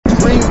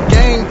Ring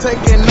game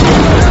taking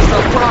over, that's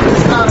a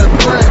promise, not a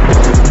threat.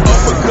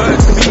 Uppercut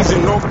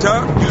season, no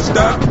time, you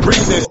stop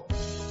breathing.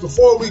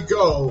 Before we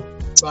go,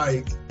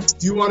 like,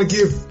 do you want to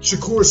give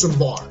Shakur some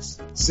bars?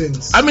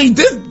 Since I mean,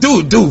 this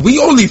dude, we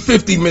only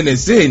 50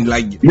 minutes in.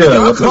 Like,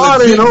 the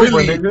pod ain't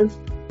over, nigga.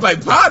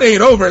 Like, pod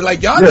ain't over.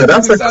 Like, y'all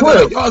that's a clip.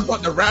 like y'all was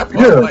about to wrap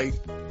up. Like,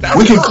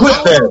 we can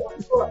clip that.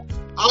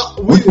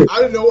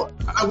 I didn't know.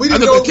 We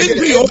didn't know. King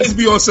P always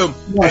be on some.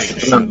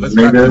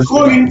 Nigga.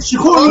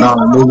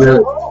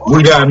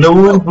 We got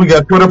news. We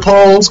got Twitter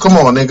polls. Come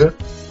on, nigga.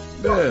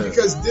 No,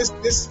 because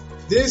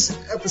this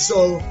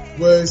episode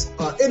was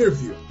an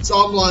interview. So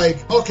I'm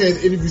like, okay,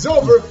 the interview's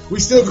over. We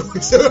still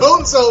going.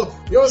 So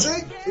you know what I'm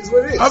saying? It's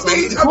what it is. I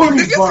mean,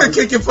 niggas can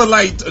kick it for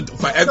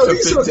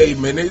extra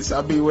 15 minutes.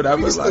 I mean,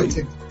 whatever. Like,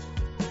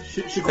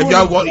 if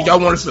y'all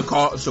want us to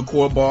call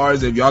Shakur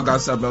bars, if y'all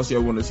got something else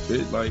y'all want to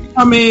spit, like,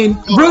 I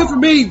mean, really for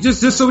me,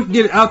 just so we can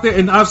get it out there,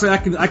 and obviously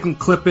I can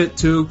clip it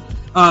too.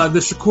 The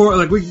Shakur,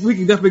 like we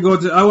can definitely go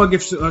to. I want to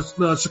give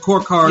the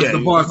Shakur cards the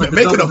bars. Like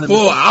make it a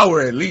full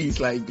hour at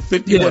least, like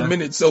 51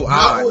 minutes. So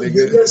odd,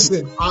 nigga.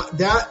 Listen,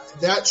 that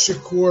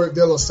Shakur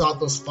De Los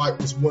Santos fight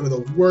was one of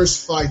the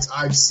worst fights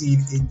I've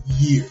seen in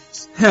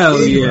years.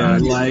 Hell yeah!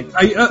 Like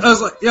I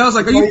was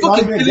like, are you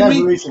fucking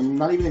kidding me?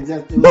 Not even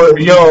exaggeration. But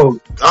yo,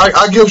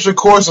 I give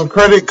Shakur some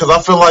credit because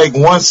I feel like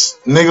once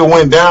nigga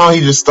went down,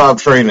 he just stopped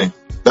training.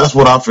 That's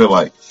what I feel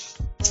like.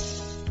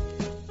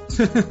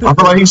 I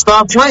feel like he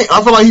stopped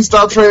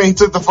training. He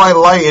took the fight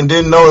light and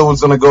didn't know it was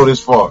going to go this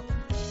far.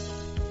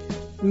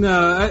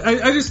 No,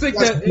 I just think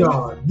that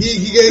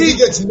he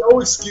gets no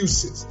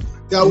excuses.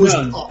 That was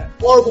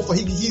horrible.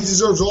 He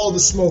deserves all the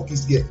smoke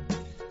he's getting.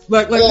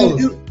 Like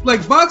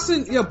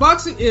boxing.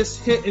 Boxing is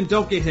hit and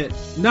don't get hit,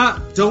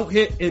 not don't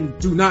hit and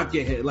do not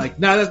get hit. Like,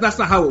 that's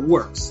not how it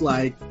works.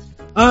 Like,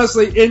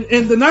 honestly,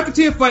 in the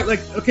Nakatia fight, like,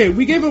 okay,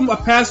 we gave him a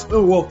pass.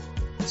 Oh, well,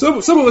 some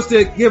of us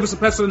did give us a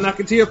pass on the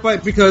Nakatia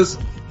fight because.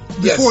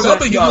 Yeah, some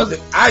of y'all,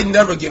 I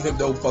never give him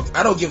no fuck.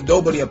 I don't give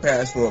nobody a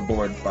pass for a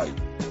boring fight.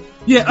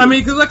 Yeah, I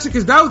mean,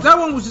 because that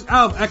one was just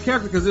out of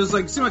character because it was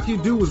like, it seemed like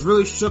dude was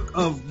really shook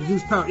of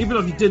dude's power, even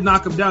though he did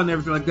knock him down and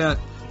everything like that.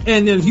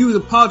 And then he was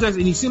apologizing,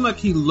 and he seemed like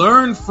he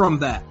learned from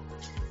that.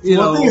 You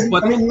know,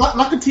 but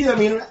Nakatia,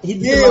 he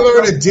ain't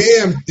learned a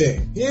damn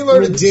thing. He ain't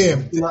learned a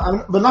damn thing.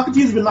 But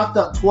Nakatia's been knocked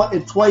out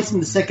twice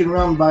in the second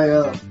round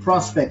by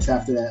prospects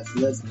after that. So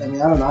that's, I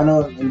mean, I don't know. I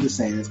know. I'm just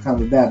saying it's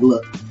kind of a bad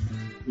look.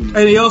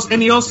 And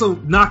he also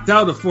knocked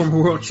out a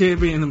former world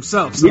champion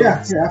himself. So.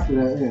 Yeah, after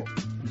that,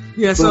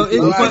 yeah. So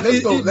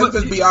let's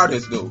just be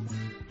honest though.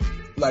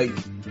 Like,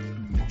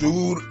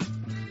 dude,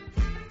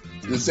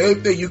 the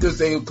same thing you could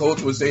say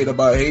Coach was saying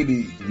about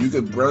Haney, you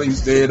could really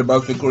say it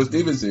about Shakur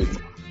Stevenson.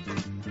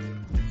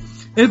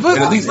 And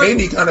at least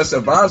Haney kind of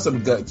survived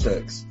some gut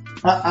checks.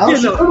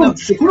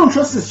 Shakur don't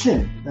trust his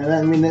chin.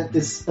 I mean,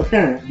 it's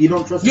apparent. You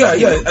don't trust his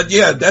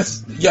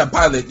chin.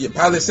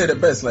 Pilot said it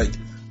best. Like,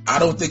 I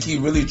don't think he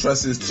really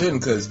trusts his chin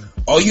because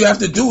all you have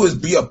to do is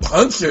be a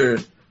puncher.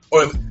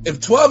 Or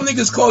if 12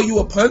 niggas call you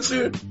a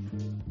puncher,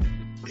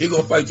 he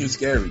gonna fight you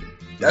scary.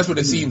 That's what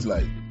it seems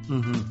like.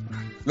 Mm-hmm.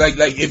 Like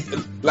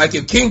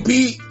if King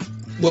P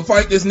will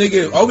fight this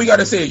nigga, all we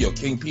gotta say is, yo,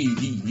 King P,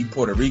 he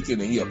Puerto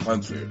Rican and he a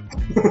puncher.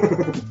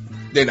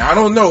 Then I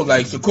don't know.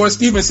 Like, Shakur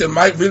Stevenson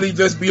might really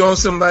just be on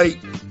some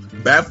like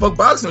bad fuck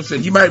boxing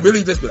shit. He might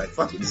really just be like,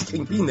 fuck it, this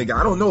King P nigga.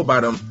 I don't know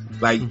about him.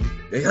 Like,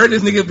 they heard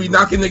this nigga be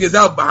knocking niggas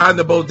out behind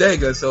the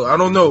bodega, so I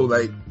don't know,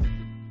 like,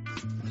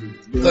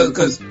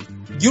 because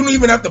you don't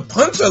even have to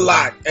punch a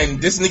lot,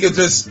 and this nigga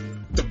just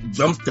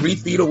jumps 3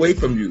 feet away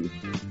from you.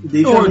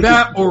 Dude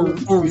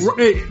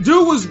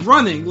was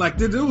running, like,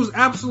 the dude was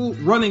absolute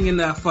running in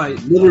that fight.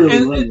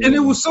 And it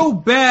was so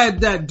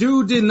bad that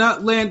dude did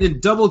not land in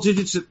double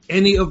digits in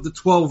any of the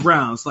 12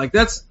 rounds. Like,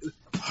 that's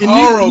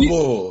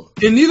horrible.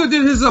 And neither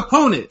did his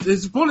opponent.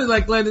 His opponent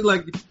landed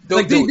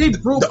they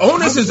broke. The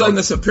onus is on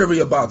the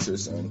superior boxer,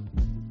 son.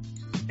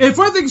 And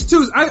funny thing is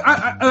too is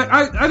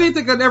I didn't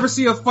think I'd ever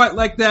see a fight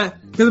like that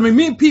because I mean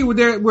me and Pete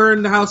were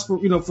in the house for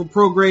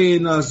Prograis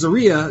and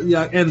Zaria,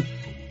 and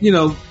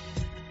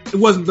it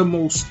wasn't the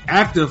most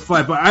active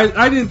fight, but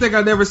I didn't think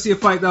I'd ever see a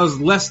fight that was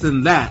less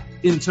than that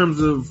in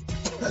terms of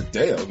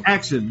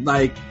action.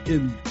 Like,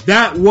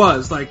 that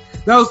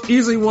was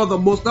easily one of the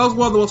most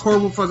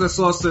horrible fights I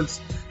saw since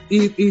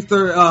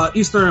Easter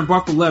and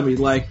Bartholomew.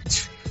 Like,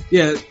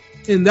 yeah,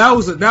 and that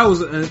was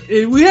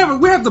we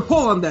have the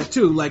poll on that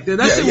too. Like that.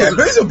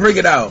 Please don't bring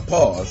it out.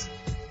 Pause.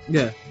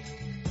 Yeah.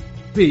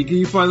 P, can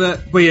you find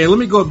that? But yeah, let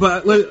me go.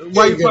 But while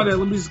you find that,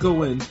 let me just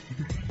go in.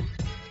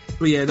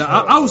 But yeah,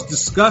 I was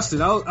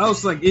disgusted. I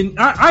was like,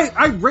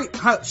 I rate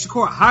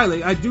Shakur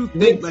highly. I do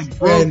think I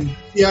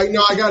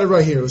got it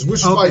right here.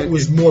 Which fight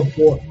was more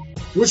boring?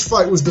 Which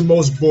fight was the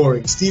most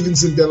boring?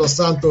 Stevenson, De Los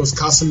Santos,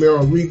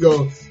 Casimiro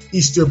Rigo,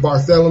 Easter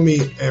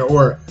Bartholomew,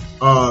 or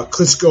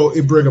Klitschko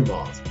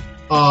Ibrahimov?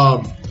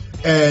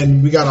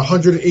 And we got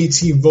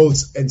 118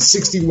 votes, and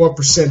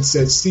 61%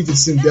 said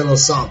Stevenson, De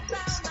Los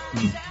Santos.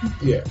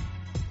 Yeah.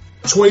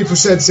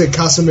 20% said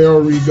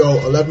Casimiro Rigo,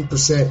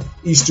 11%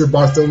 Easter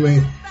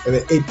Bartholomew, and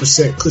then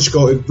 8%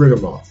 Klitschko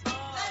Ibrahimov.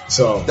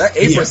 So that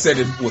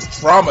 8% was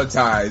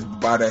traumatized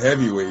by the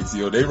heavyweights.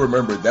 Yo, they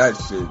remembered that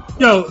shit.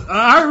 Yo,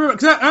 I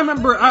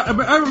remember.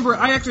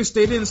 I actually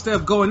stayed in instead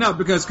of going out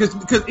because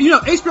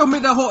HBO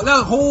made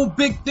that whole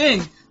big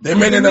thing. They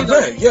made an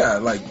event. Yeah,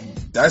 like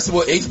that's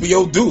what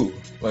HBO do.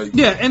 Like,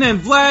 yeah, and then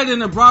Vlad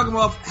and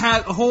Ibrahimov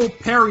had a whole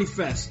Perry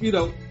fest, Yeah,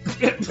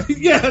 that's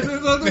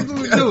what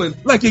we're doing.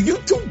 Like, if you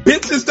two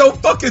bitches don't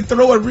fucking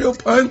throw a real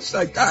punch,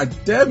 like, god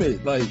damn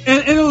it, like.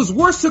 And it was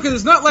worse too, because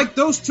it's not like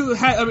those two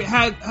had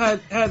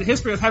a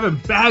history of having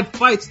bad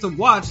fights to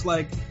watch.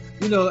 Like,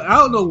 I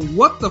don't know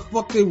what the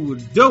fuck they were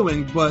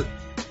doing, but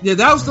yeah,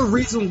 that was the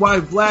reason why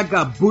Vlad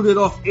got booted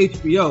off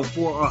HBO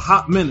for a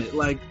hot minute.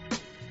 Like,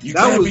 you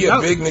can't be a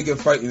big nigga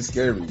fighting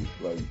scary,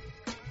 like.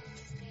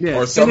 Yeah.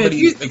 Or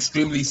somebody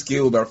extremely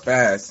skilled or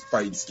fast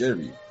fighting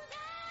scary.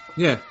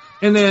 Yeah,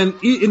 and then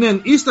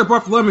Easter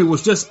Bartholomew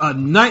was just a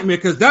nightmare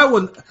because that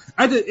one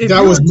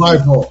That was my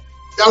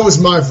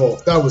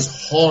fault. That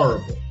was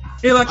horrible.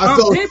 Yeah, like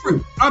on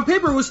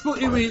paper it was.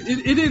 I mean,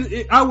 it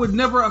didn't. I would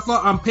never have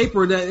thought on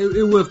paper that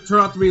it would have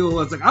turned out to be what it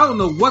was. Like, I don't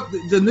know what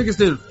the niggas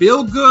didn't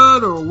feel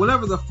good or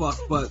whatever the fuck,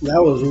 but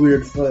that was a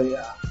weird fight.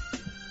 Yeah.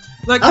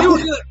 Like it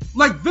was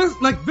like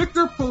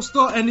Victor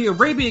Postal and the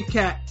Arabian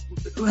Cat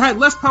had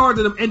less power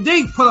than them, and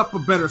they put up a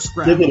better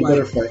scrap. They put a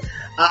better fight.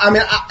 I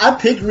mean, I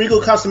picked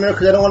Rigo Casimero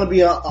because I don't want to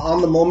be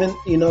on the moment,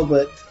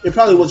 but it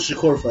probably was a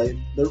Shakur fight.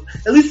 But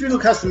at least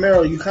Rigo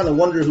Casimero, you kind of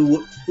wonder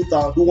who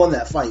won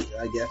that fight.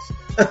 I guess.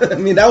 I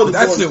mean,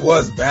 that shit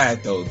was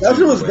bad though. That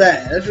shit was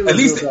bad. At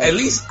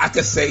least I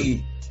could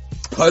say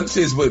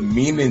punches with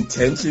mean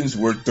intentions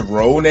were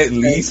thrown at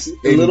least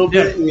a little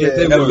bit. Yeah,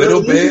 a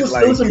little bit.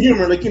 There was some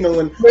humor, like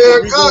when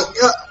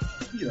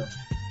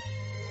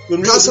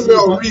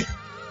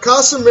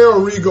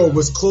Casimero Rigo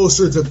was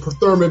closer to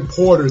Thurman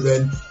Porter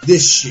than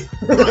this shit.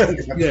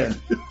 Yeah,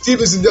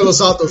 Stevenson de los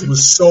Santos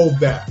was so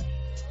bad.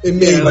 It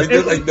made no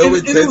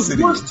intensity. It was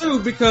worse too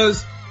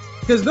because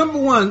number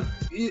one,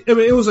 I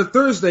mean, it was a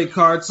Thursday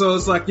card, so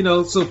it's like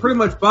so pretty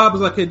much Bob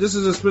was like, "Hey,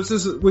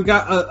 we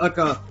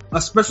got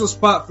a special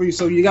spot for you,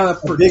 so you gotta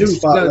produce,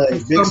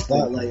 big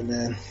spotlight,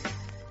 man."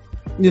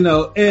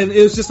 And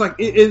it was just like,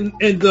 and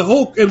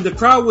the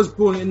crowd was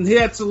booing, and he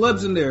had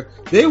celebs in there.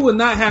 They were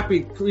not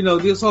happy.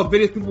 They saw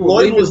videos. People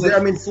Floyd was there.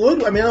 I mean,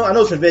 Floyd. I mean, I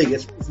know it's in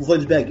Vegas,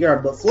 Floyd's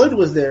backyard, but Floyd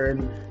was there,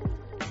 and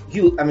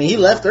he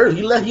left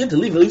early. He had to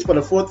leave at least by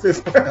the 4th,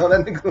 5th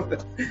round.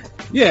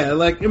 Yeah,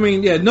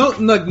 no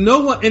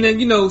one. And then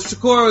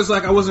Shakur was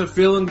like, I wasn't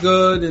feeling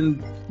good,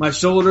 and my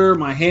shoulder,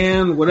 my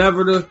hand,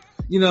 whatever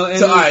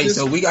And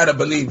so we gotta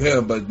believe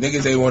him, but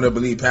niggas ain't want to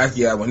believe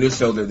Pacquiao when his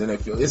shoulder didn't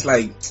feel. It's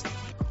like.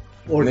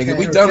 Or nigga,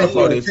 we done with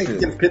all this shit.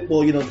 Against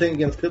Pitbull, Tank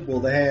against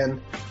Pitbull, the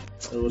hand.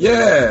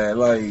 Yeah,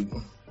 like.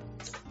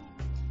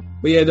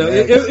 But yeah, no,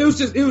 it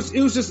was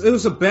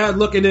a bad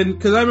look, and then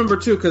because I remember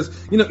too, because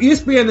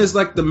ESPN is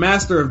like the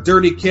master of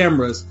dirty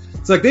cameras.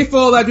 It's like they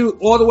follow that dude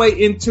all the way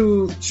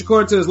into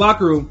Shakur into his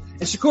locker room,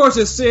 and Shakur's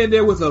just sitting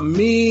there with a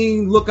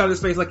mean look on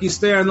his face, like he's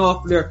staring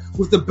off there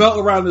with the belt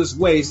around his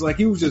waist, like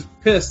he was just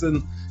pissed,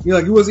 and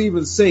like he wasn't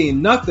even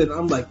saying nothing.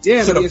 I'm like,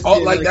 damn, should have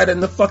fought like that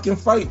in the fucking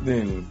fight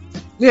then.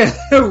 Yeah,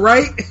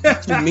 right.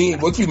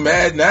 What you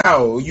mad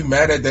now? You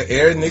mad at the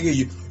air,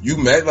 nigga? You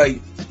mad like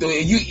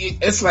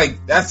it's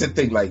like that's the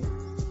thing. Like that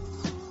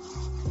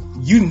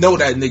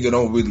nigga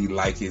don't really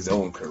like his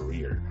own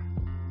career.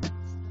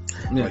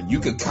 Yeah. Like, you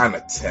could kind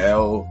of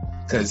tell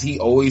because he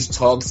always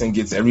talks and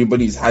gets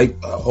everybody's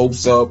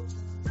hopes up,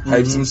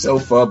 hypes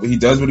himself up. He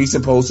does what he's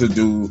supposed to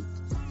do,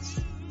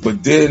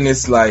 but then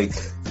it's like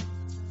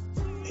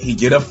he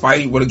get a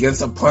fight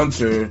against a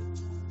puncher.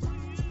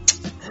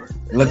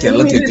 Look at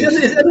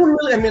this. Edwin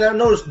really, I mean, I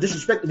know it's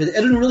disrespectful, but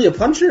Edwin really a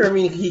puncher? I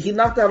mean, he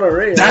knocked out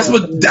already. That's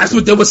what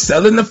they were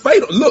selling the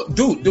fight. Look,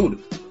 dude,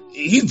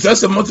 he's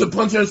just a bunch of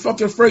puncher as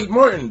fucking Frank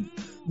Martin.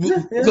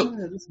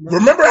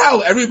 Remember how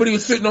everybody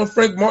was shitting on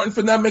Frank Martin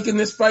for not making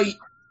this fight?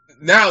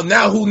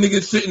 Now who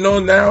niggas shitting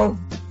on now?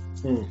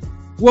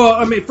 Well,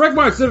 I mean, Frank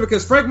Martin's different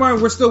because Frank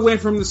Martin, we're still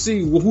waiting for him to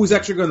see who's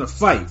actually going to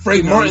fight.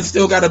 Frank Martin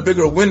still got a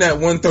bigger win at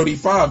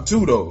 135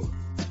 too, though.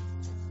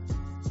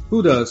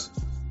 Who does?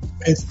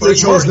 And he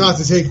chose not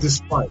to take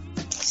this fight,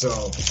 so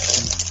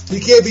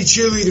he can't be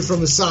cheerleaded from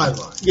the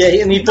sideline.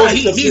 Yeah, and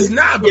he's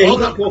not. But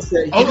all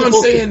I'm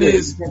saying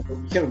is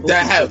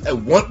that at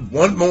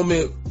one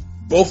moment,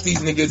 both these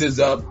niggas is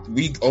up.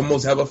 We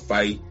almost have a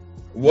fight.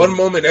 One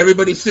moment,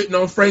 everybody's shitting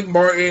on Frank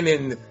Martin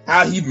and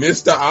how he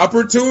missed the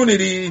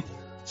opportunity.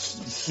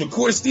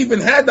 Shakur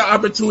Stevenson had the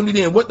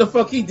opportunity, and what the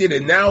fuck he did,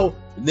 and now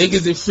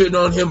niggas is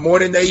shitting on him more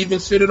than they even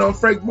shitted on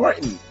Frank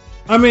Martin.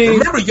 I mean,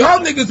 remember, y'all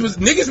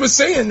niggas was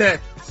saying that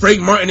Frank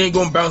Martin ain't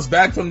gonna bounce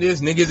back from this.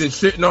 Niggas is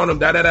shitting on him.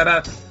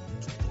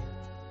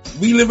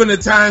 We live in a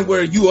time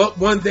where you up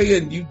one day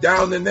and you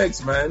down the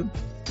next, man.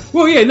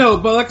 Well, yeah, no,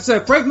 but like I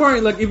said, Frank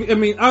Martin,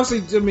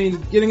 obviously,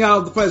 getting out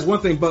of the fight is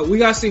one thing, but we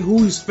gotta see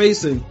who he's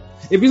facing.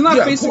 If he's not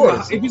facing,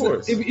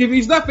 if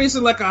he's not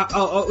facing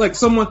like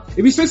someone,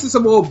 if he's facing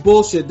some old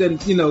bullshit, then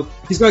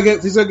he's gonna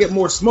get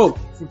more smoke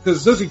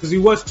because he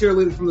was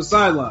cheerleading from the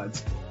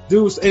sidelines.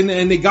 dudes, and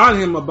they got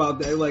him about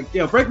that. Like,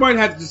 Frank Martin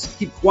had to just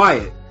keep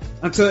quiet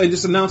and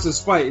just announce his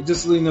fight.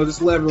 Just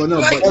just let everyone know.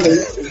 Like,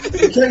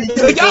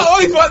 y'all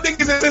always want niggas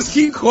to just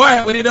keep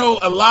quiet when they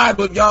don't align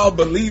with y'all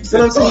beliefs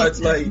and thoughts.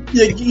 Like,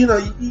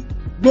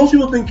 most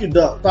people think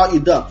thought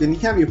you ducked, and you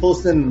can't be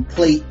posting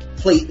plate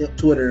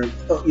Twitter.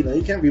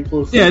 You can't be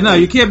posting. Yeah, no,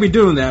 you can't be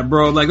doing that,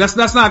 bro. Like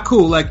that's not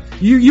cool. Like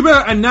you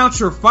better announce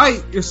your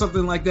fight or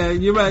something like that.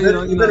 You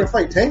better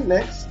fight Tank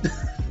next.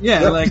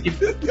 Yeah, like if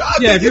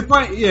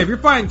you're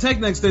fighting Tank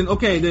next, then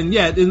okay,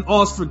 then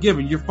all's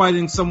forgiven. You're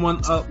fighting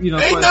someone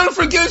ain't nothing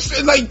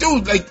forgiven. Like,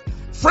 dude, like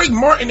Frank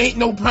Martin ain't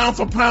no pound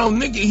for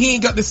pound nigga. He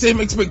ain't got the same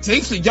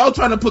expectations. Y'all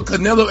trying to put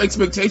Canelo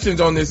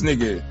expectations on this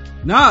nigga.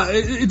 Nah,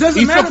 it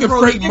doesn't matter, fucking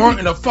bro. Frank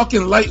Martin, a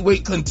fucking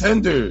lightweight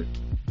contender.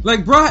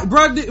 Like, bro,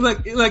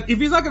 like if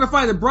he's not gonna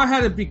fight, bro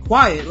had to be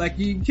quiet. Like,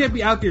 you can't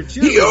be out there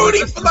cheering. He already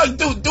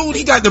dude.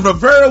 He got the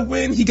Rivera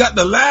win. He got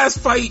the last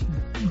fight.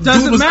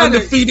 Doesn't dude was matter.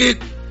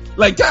 Undefeated.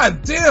 Like,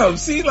 god damn.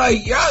 See,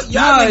 like y'all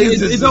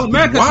niggas it don't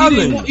matter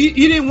because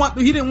he didn't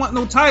want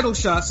no title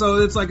shot.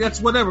 So it's like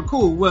that's whatever.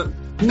 Cool. What?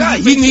 He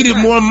needed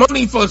more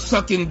money for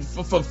fucking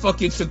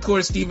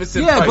Shakur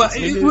Stevenson. Yeah, fights,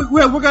 but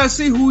we're gonna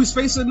see who he's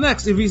facing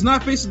next. If he's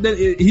not facing, then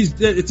it's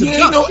a he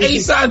ain't no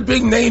A-side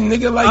big name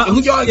nigga. Like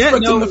who y'all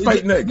expect him to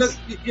fight next?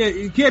 Yeah,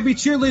 you can't be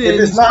cheerleading. If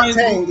it's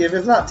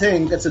not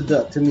Tank, it's a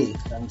duck to me.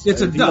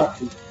 It's a duck.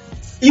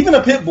 Even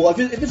a Pitbull.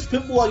 If it's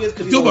Pitbull, I guess.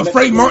 Dude, but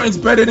Frank Martin's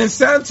better than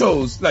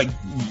Santos. Like,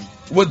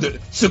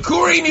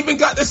 Shakur ain't even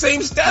got the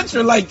same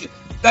stature. Like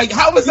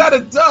how is that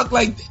a duck?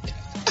 Like.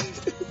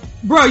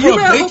 Bro, you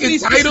better hope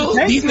these title.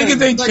 These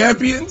niggas ain't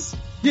champions.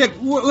 Yeah,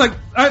 like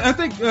I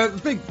think.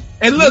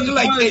 And look,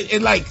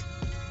 like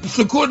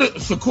Shakur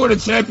the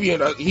champion.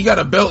 He got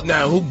a belt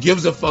now. Who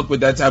gives a fuck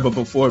with that type of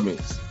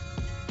performance?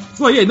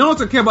 Well, yeah, no one's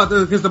gonna care about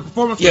that because the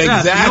performance. Yeah,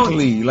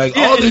 exactly.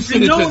 All this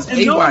shit is just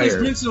haywire. No one is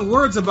mentioning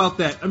words about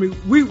that. I mean,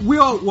 we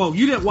all. Well,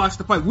 you didn't watch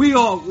the fight.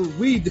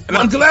 And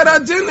I'm glad I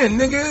didn't,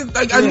 nigga.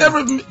 Like I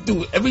never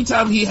do. Every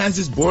time he has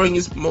his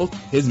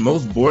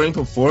most boring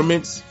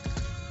performance,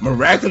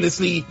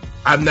 miraculously,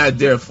 I'm not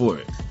there for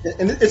it.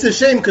 And it's a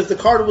shame because the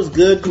card was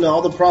good.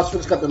 All the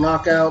prospects got the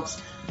knockouts.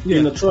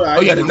 Yeah. The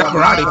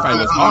Navarrete fight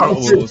was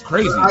horrible. It was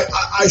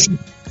crazy.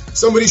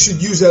 Somebody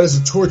should use that as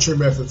a torture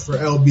method for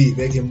LB.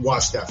 They can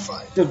watch that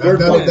fight. That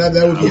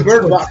would be a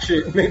bird box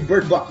shit. Make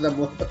bird box that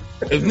one.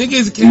 If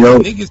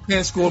niggas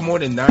can't score more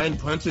than 9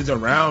 punches a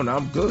round,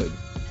 I'm good.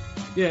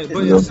 Yeah,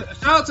 but shout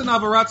out to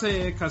Navarrete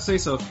and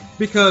Conceicao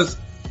because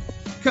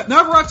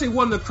Navarrete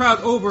won the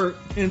crowd over,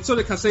 and so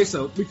did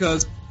Conceicao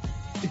because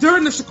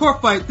during the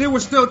Shakur fight, they were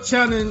still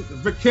chanting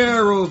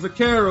Vaquero.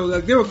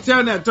 Like they were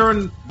chanting that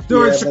during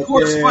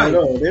Shakur's fight.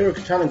 No, they were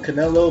chanting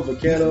Canelo,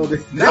 Vaquero.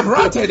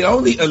 Navarrete, the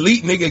only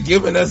elite nigga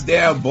giving us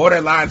damn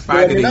borderline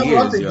fight of the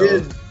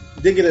years,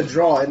 did get a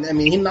draw, and I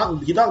mean he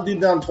knocked dude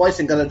down twice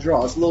and got a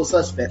draw. It's a little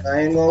suspect.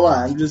 I ain't gonna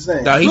lie. I'm just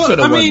saying. Nah, he should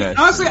have won that.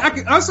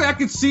 Honestly, I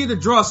could see the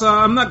draw, so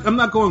I'm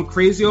not going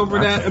crazy over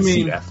that. I mean,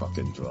 see that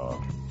fucking draw.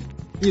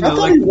 I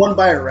thought he won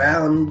by a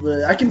round,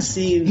 but I can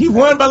see he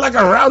won by like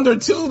a round or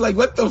two. Like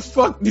what the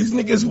fuck, these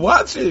niggas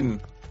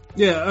watching?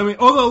 Yeah, I mean,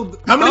 although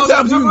how many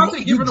times you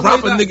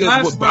drop a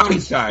nigga with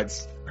body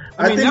shots?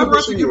 I mean,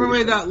 Navarrete giving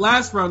away that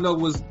last round though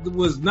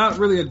was not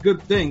really a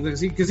good thing because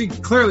he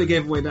clearly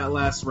gave away that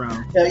last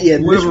round. Yeah.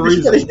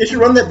 They should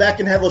run that back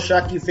and have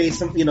Oshaki face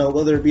some,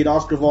 whether it be an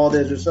Oscar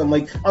Valdez or something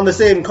like on the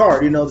same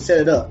card, to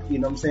set it up. You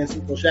know what I'm saying? So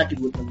Oshaki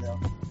with them now.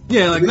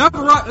 Yeah, like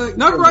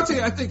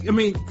Navarrete, I think. I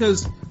mean,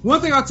 because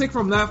one thing I'll take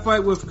from that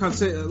fight with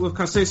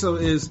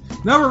Conceicao is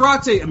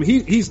Navarrete. I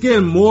mean, he's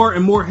getting more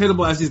and more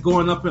hittable as he's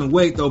going up in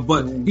weight, though.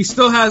 But he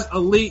still has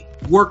elite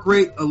work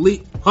rate,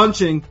 elite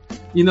punching.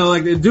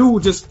 Like the dude will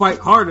just fight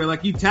harder.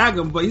 Like you tag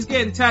him, but he's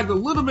getting tagged a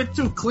little bit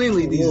too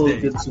cleanly these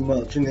days. A bit too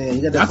much.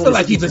 I feel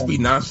like he just be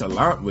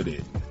nonchalant with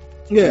it.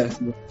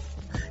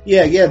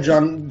 Yeah.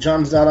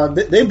 John Zada.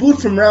 They booed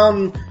from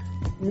round.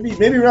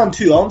 Maybe round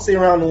 2. I won't say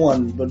round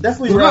 1, but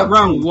definitely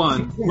round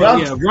 1.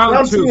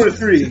 Round 2 or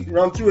 3.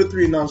 Round 2 or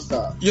 3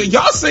 nonstop.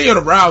 Y'all saying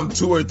round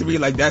 2 or 3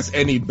 like that's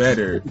any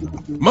better.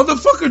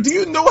 Motherfucker, do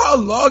you know how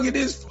long it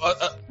is?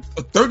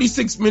 A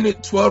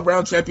 36-minute,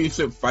 12-round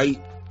championship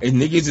fight, and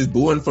niggas is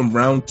booing from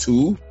round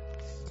 2?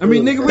 I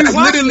mean, nigga, that's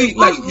literally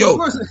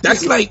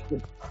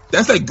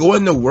that's like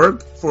going to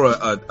work for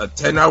a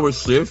 10-hour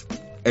shift,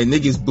 and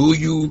niggas boo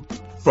you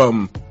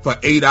for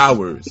 8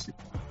 hours.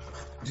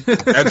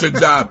 That's your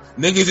job.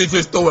 Niggas is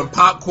just throwing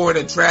popcorn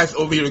and trash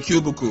over your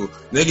cubicle.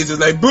 Niggas is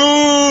like,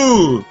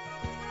 boo!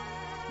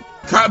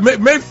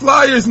 Make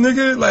flyers,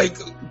 nigga. Like,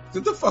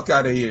 get the fuck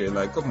out of here.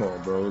 Like, come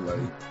on, bro. Like,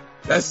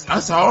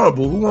 that's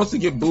horrible. Who wants to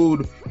get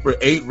booed for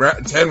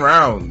 10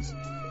 rounds?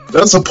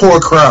 That's a poor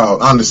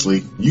crowd,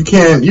 honestly. You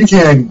can't do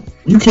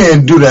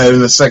that in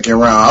the second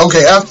round.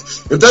 Okay,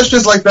 if that's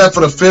just like that for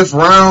the 5th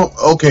round,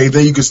 okay,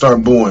 then you can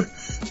start booing.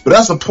 But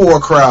that's a poor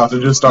crowd to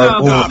just start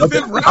booing. I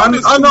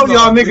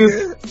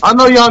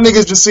know y'all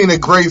niggas just seen a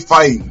great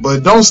fight,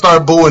 but don't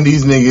start booing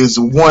these niggas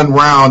 1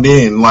 round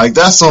in. Like,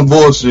 that's some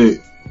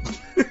bullshit.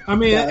 I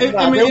mean,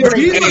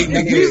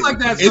 Hey, he's like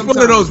that. It's Sometimes. one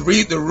of those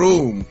read the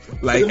room.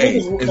 Like, hey,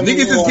 if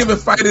niggas is giving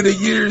fight of the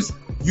years,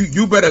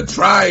 you better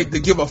try to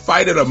give a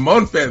fight of the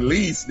month at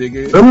least,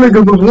 nigga. Them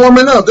niggas was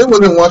warming up. They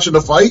wasn't watching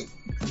the fight.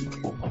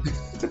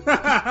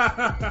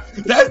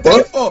 That's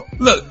their fault.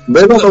 Look,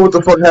 They don't know what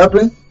the fuck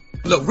happened.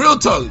 Look, real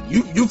talk.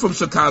 You from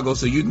Chicago,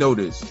 so you know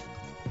this.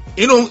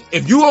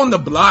 If you on the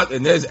block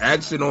and there's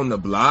action on the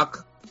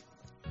block,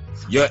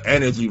 your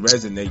energy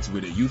resonates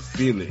with it. You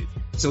feel it.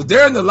 So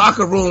they're in the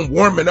locker room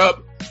warming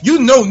up. You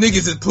know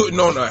niggas is putting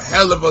on a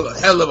hell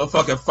of a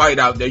fucking fight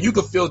out there. You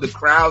can feel the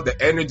crowd,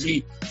 the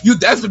energy. You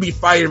definitely be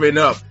firing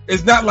up.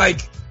 It's not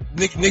like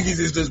niggas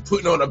is just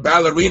putting on a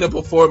ballerina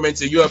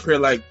performance and you're up here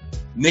like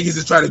niggas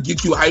is trying to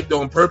get you hyped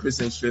on purpose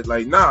and shit.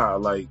 Like, nah,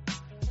 like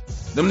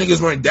them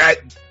niggas weren't that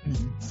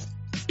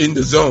in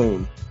the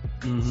zone.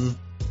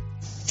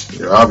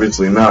 Mm-hmm. Yeah,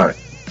 obviously not.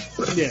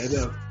 Yeah,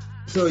 no.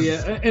 So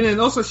yeah, and then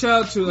also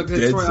shout out to like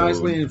Troy zone.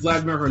 Isley and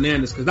Vladimir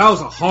Hernandez because that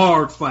was a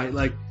hard fight.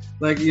 Like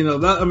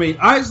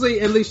Isley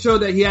at least showed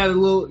that he had a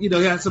little, he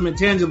had some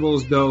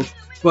intangibles though.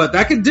 But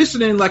that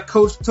conditioning, like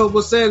Coach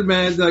Tobo said,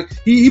 man, like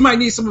he might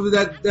need some of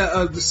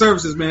the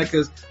services, man,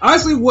 because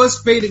Isley was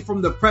fading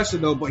from the pressure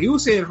though, but he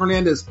was saying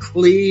Hernandez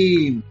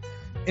clean.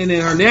 And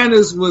then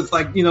Hernandez was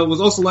like,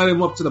 was also lighting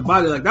him up to the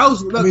body. Like that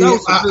was.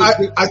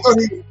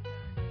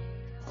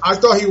 I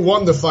thought he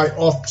won the fight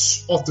off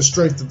the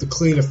strength of the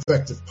clean,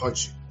 effective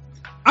punching.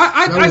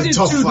 I did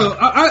too, though.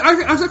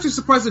 I was actually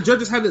surprised the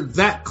judges had it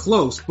that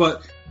close.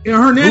 But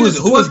Hernandez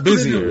who was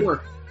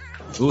busier?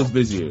 Who was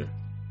busier?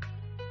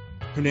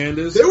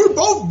 Hernandez. They were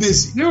both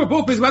busy. But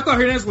I thought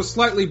Hernandez was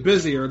slightly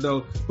busier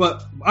though.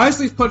 But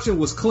Isley's punching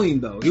was clean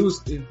though. He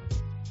was.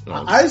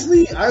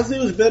 Isley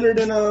was better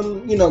than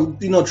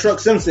Truck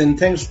Simpson.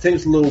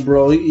 Thanks little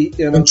bro.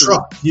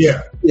 Truck,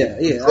 yeah.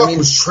 Truck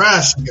was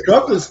trash.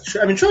 Truck.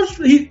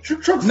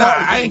 Nah,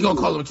 I ain't gonna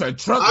call him Truck.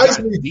 Truck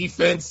got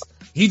defense.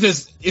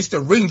 It's the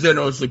ring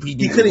generalship.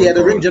 He couldn't. Yeah,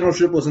 the ring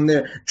generalship wasn't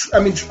there.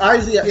 I mean,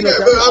 Isley. He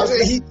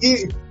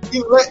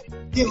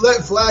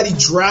let Vladdy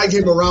drag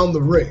him around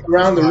the ring.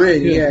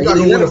 Yeah. He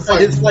let him fight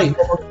his fight.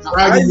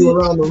 Dragging you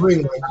around the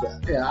ring like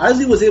that. Yeah,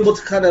 Isley was able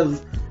to kind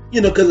of.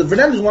 Because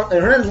Hernandez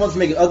wants to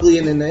make it ugly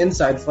in the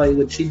inside fight,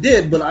 which he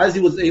did, but Isley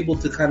was able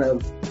to kind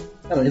of,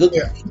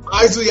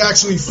 Isley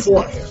actually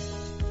fought him.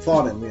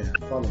 Fought him.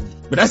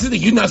 But that's the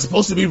thing, you're not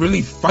supposed to be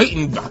really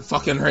fighting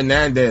fucking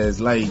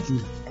Hernandez. Like,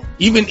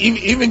 even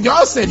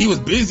y'all said he was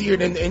busier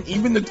than, and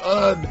even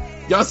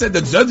y'all said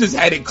the judges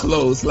had it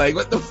close. Like,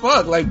 what the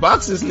fuck? Like,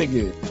 box this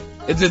nigga.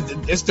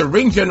 It's the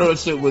ring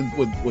generalship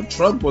with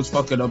Trump was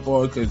fucking up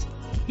on, because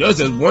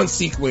there's one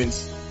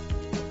sequence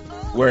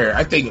where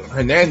I think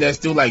Hernandez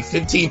threw like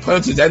 15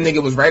 punches. That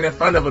nigga was right in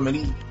front of him, and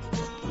he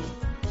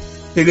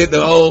did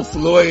the whole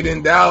Floyd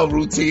and Dow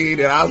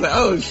routine, and I was like,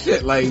 oh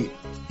shit, like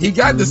he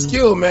got the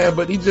skill, man,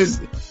 but you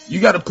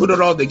got to put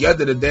it all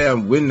together to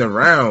damn win the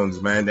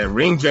rounds, man. That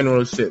ring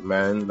general shit,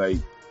 man. Like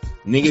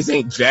niggas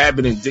ain't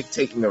jabbing and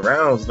dictating the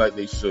rounds like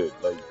they should.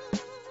 Like,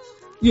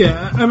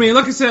 yeah, I mean,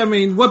 like I said,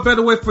 what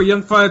better way for a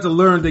young fighter to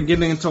learn than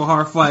getting into a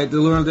hard fight? To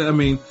learn that,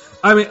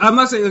 I'm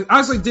not saying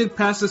Isley did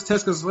pass this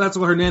test because that's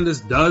what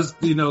Hernandez does,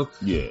 Yeah.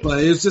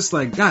 But it's just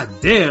like,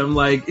 god damn,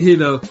 like,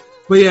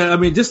 But yeah, I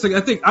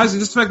think Isley,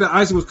 just the fact that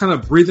Isley was kind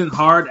of breathing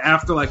hard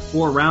after like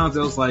 4 rounds,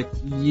 it was like,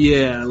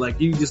 yeah, like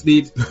you just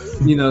need,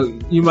 you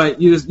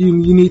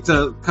need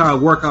to kind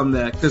of work on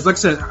that because, like I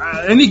said,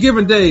 any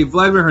given day,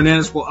 Vladimir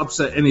Hernandez will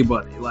upset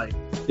anybody, like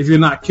if you're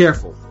not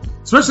careful.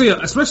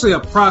 Especially a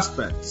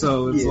prospect.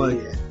 So it's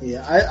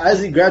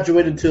Isley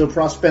graduated to a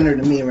prospector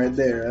to me right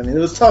there. I mean, it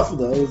was tough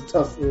though. It was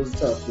tough.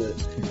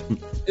 But...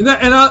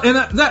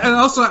 I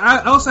also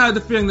had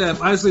the feeling that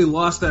if Isley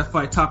lost that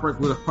fight, Top Rank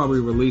would have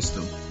probably released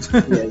him.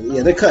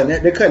 They're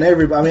cutting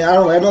everybody. I mean, I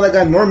know that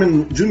guy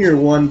Norman Jr.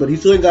 won, but he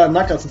still ain't got a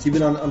knockout since he's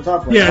been on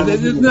Top Rank. Yeah,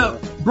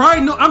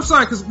 Brian. I'm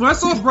sorry, because when I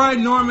saw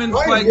Brian Norman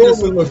fight,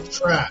 Norman looked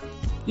trash.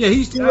 Yeah,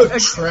 he looked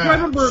trash. I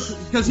remember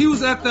because he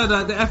was at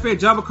the FA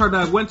Java card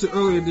that I went to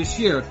earlier this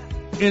year,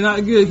 and he had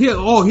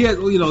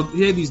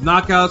these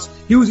knockouts.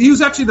 He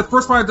was actually the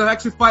first fighter to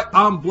actually fight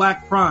on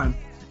Black Prime,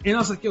 and I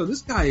was like, yo,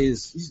 this guy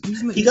he's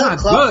got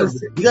clout.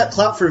 He got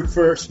clout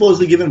for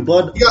supposedly giving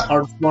Bud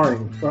hard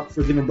sparring,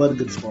 for giving Bud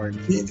good sparring.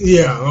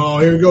 Yeah. Oh,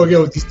 here we go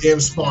again with these damn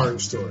sparring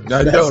stories.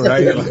 I know,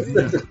 right?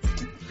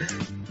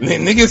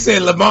 Niggas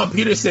said Lamont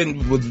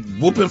Peterson was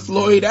whooping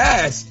Floyd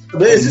ass.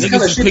 Niggas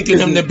was picking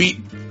him to beat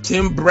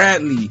Tim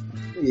Bradley.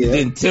 Yeah.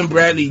 Then Tim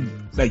Bradley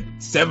like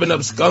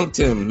 7-up skunked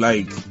him,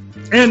 like,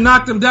 and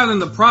knocked him down in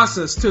the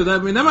process too.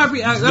 That might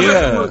be. That's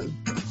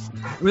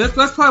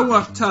probably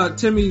one of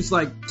Timmy's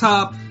like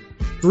top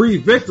 3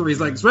 victories,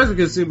 like especially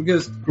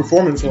because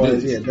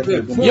performance-wise,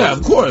 definitely. Yeah,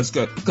 of course,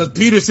 because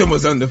Peterson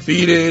was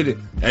undefeated,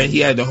 and he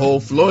had the whole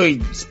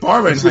Floyd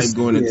sparring hype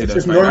going into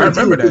that fight. I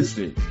remember that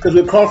shit. Because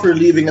with Crawford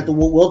leaving at the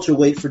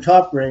welterweight for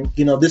Top Rank,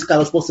 this guy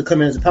was supposed to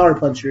come in as a power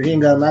puncher. He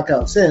ain't got a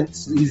knockout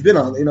since. He's been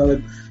on,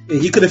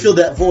 he could have filled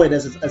that void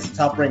as a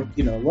top rank,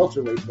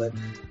 welterweight, but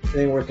it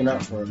ain't working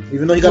out for him.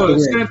 Even though he got the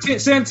win.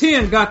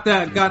 Santian got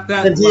that. Santian got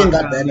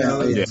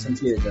that.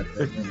 Santian got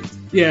that.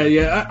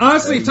 Yeah.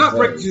 Honestly, Top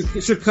Rank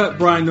should cut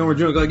Brian Norman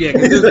Jr. Because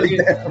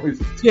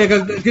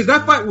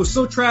that fight was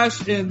so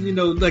trash, and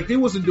they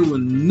wasn't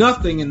doing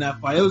nothing in that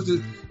fight. It was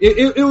just,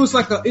 it was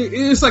like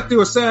it's like they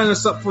were setting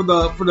us up for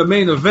the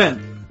main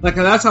event. Like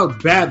that's how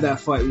bad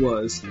that fight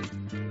was.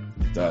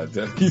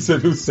 He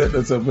said, "Who set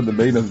us up for the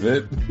main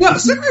event?" Yeah,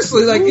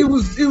 seriously, like it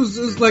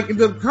was like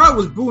the crowd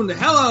was booing the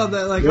hell out of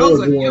that. Like I was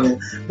like,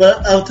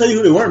 but I'll tell you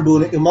who they weren't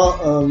booing it.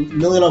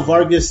 Emiliano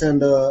Vargas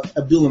and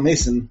Abdullah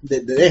Mason.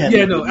 They had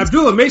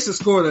Abdullah Mason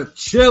scored a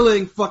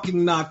chilling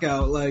fucking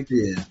knockout. Like,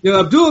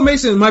 Abdullah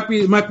Mason might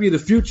be the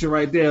future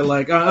right there.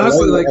 Like,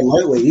 honestly,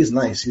 lightweight, he's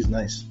nice.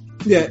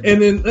 Yeah,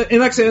 and like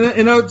I said,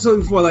 and I was telling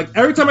you before, like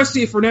every time I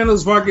see Fernando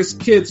Vargas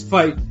kids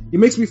fight, it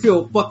makes me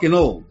feel fucking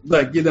old.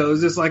 Like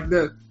it's just like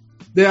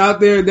they're out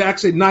there, they're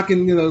actually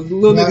knocking, little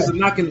niggas are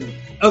knocking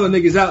other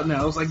niggas out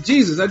now. It's like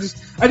Jesus,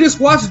 I just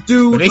watched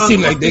dude. But they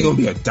seem like they're gonna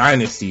be a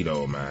dynasty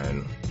though,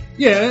 man.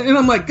 Yeah, and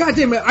I'm like, God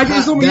damn it!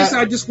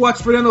 I just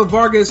watched Fernando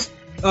Vargas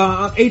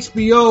on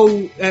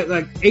HBO at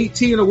like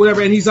 18 or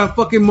whatever, and he's on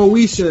fucking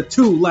Moesha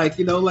too. Like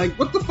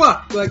what the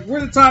fuck? Like where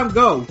did time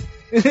go?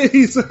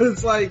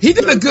 It's like he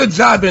did a good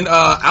job in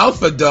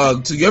Alpha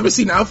Dog too. You ever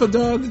seen Alpha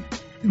Dog?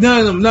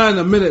 Not in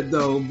a minute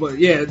though, but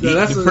yeah,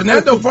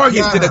 Fernando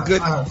Vargas did a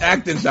good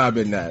acting job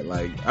in that.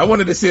 Like I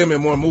wanted to see him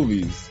in more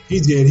movies. He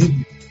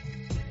did.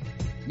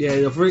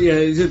 But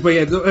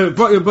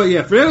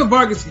Fernando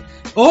Vargas,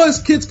 all his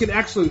kids can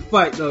actually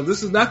fight though.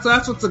 That's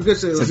what's a good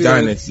shit. It's a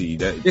dynasty.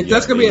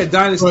 That's gonna be a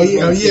dynasty.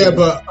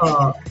 But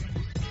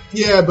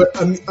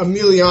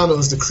Emiliano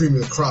is the cream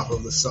of the crop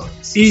of the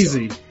Suns.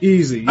 Easy.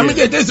 Yeah. I mean,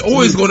 there's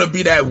always gonna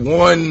be that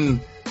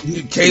one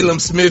Caleb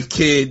Smith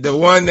kid, the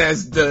one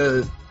that's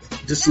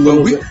just a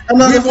little bit. We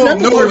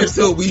won't know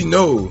until we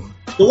know.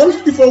 The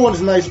 154 one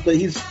is nice, but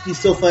he's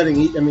still fighting.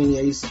 He's a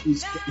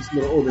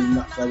little older than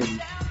not fighting.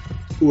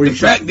 The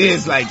fact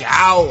is, like,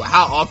 how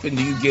often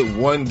do you get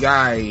one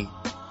guy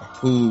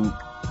who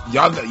he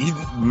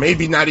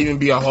maybe not even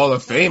be a Hall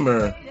of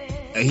Famer,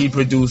 and he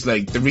produced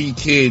like 3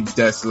 kids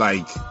that's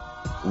like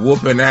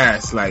whooping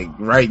ass like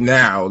right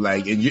now,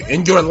 like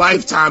in your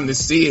lifetime to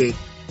see it,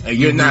 and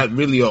you're not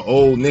really an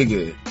old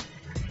nigga.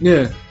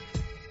 Yeah.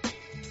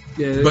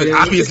 But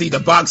obviously the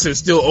boxer's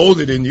still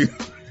older than you.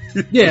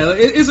 Yeah,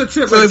 it's a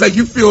trip. So it's like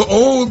you feel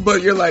old,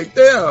 but you're like,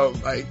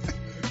 damn, like,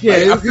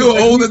 I feel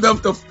old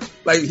enough to,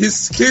 like,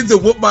 his kids will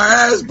whoop my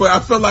ass, but I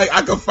feel like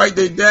I can fight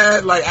their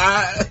dad. Like,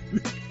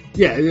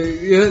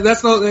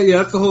 that's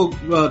the whole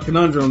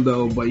conundrum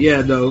though. But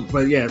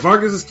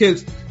Vargas's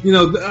kids,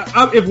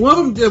 if one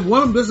of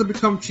them doesn't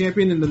become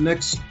champion in the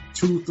next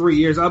 2-3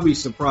 years, I'll be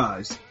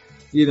surprised.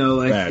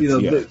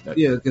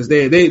 Because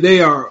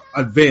they are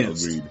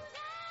advanced. Agreed.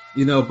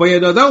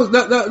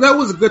 That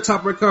was a good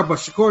top rank card, but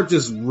Shakur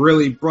just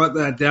really brought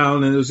that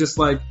down, and it was just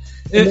like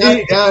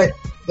that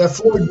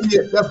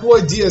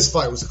Floyd Diaz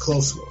fight was a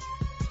close one.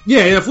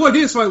 Yeah, Floyd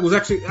Diaz fight was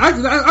actually I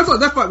thought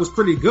that fight was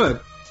pretty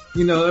good.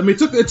 It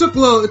took a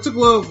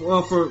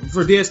little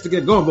for Diaz to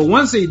get going, but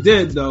once he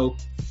did, though,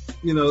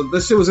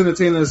 that shit was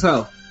entertaining as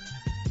hell.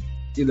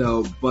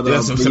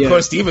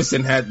 Shakur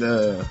Stevenson had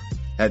the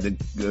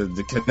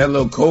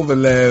Canelo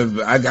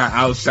Kovalev I got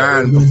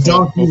outshined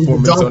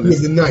performance on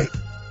this night.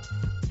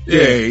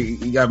 Yeah,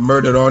 he got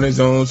murdered on his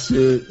own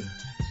shit.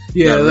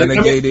 Yeah,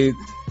 renegaded.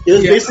 It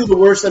was basically the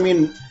worst. I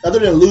mean, other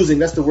than losing,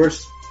 that's the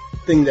worst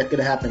thing that could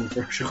happen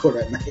for Shakur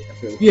that night. I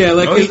feel like. Yeah,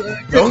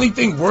 the only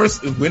thing worse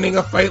than winning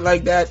a fight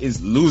like that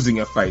is losing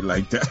a fight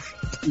like that.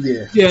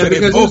 Yeah, so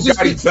they both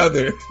got each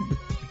other.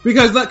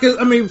 Because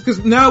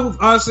now,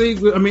 honestly,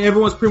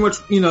 everyone's pretty much,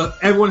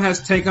 everyone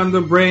has Tank on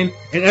their brain,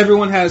 and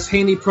everyone has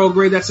Haney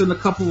Prograde that's in a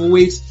couple of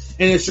weeks,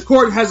 and if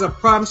Shakur has a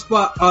prime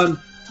spot on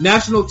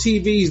national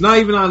TV, he's not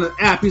even on an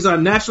app, he's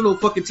on national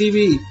fucking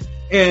TV,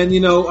 and,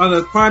 on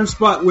a prime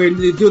spot where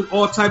they're doing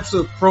all types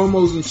of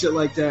promos and shit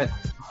like that,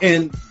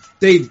 and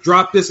they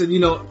drop this,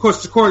 and, of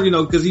course, Shakur,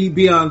 because he'd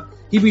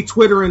be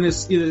Twittering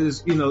his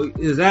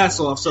ass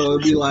off, so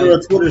it'd be like...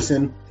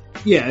 Twitterson.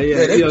 Yeah.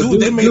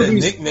 They made a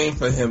nickname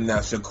for him now,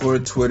 Shakur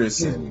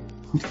Twitterson.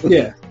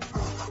 Yeah.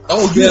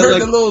 Oh, you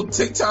heard the little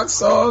TikTok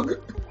song?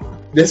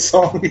 This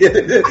song, yeah.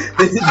 They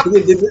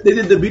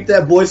did the Beat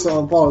That Boy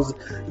song, pause.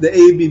 The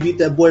A.B. Beat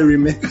That Boy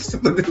remix.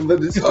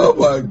 Oh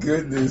my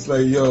goodness,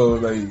 like, yo,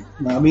 like...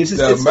 Nah, I mean, it's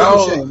just a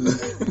shame.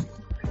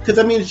 Because,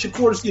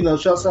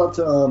 Shakur's, shouts out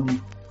to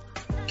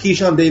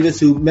Keyshawn Davis,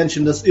 who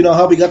mentioned us,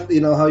 how we got,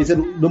 how he said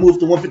the move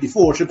to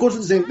 154. Shakur's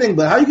the same thing,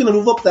 but how are you going to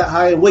move up that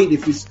high in weight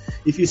if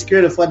you're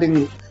scared of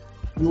fighting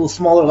little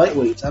smaller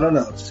lightweights. I don't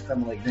know. It's just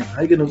kind of like, damn,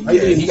 how you gonna?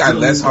 He got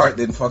less heart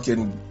than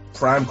fucking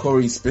prime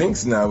Corey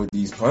Spinks now with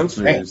these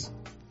punchers.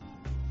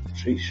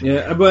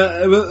 Yeah,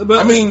 but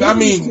I mean,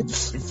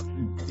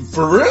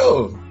 for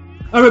real.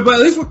 I mean, but at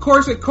least with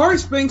Corey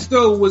Spinks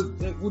though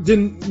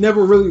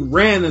never really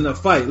ran in a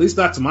fight. At least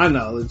not to my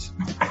knowledge.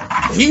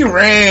 He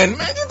ran,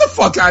 man. Get the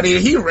fuck out of here.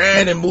 He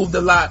ran and moved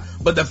a lot,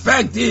 but the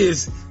fact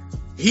is,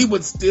 he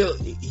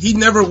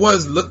never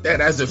was looked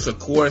at as a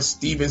Shakur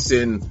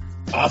Stevenson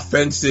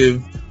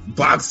offensive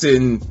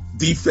boxing,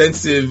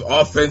 defensive,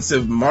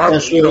 offensive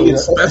specialist.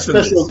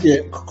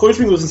 Corey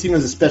Spinks wasn't seen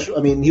as a special.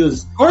 I mean, he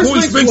was.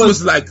 Corey Spinks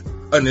was like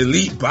an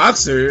elite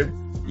boxer,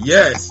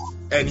 yes.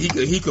 And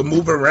he could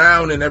move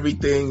around and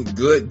everything,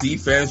 good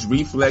defense,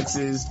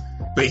 reflexes,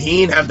 but he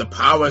didn't have the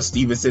power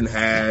Stevenson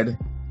had.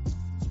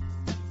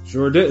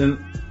 Sure didn't.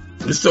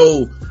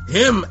 So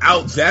him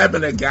out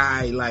jabbing a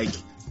guy like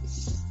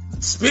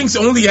Spinks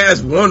only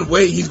has one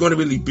way he's going to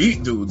really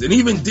beat dudes, and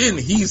even then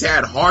he's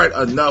had heart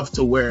enough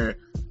to where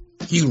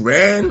he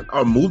ran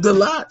or moved a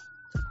lot,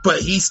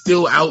 but he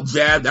still out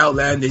jabbed,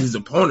 outlanded his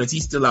opponents. He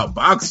still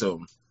outboxed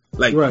them.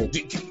 Like, right.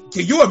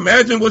 Can you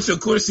imagine what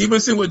Shakur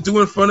Stevenson would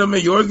do in front of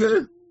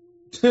Mayorga?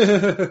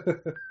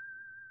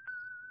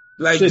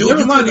 Like, dude, you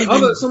couldn't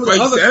even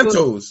fight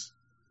Santos.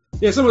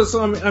 Yeah,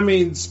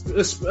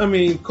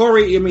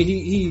 Corey. I mean,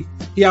 he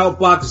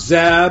outboxed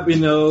Zab,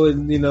 and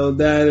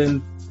that,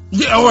 and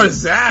or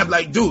Zab.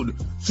 Like, dude,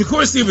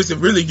 Shakur Stevenson.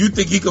 Really, you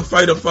think he could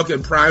fight a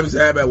fucking prime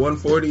Zab at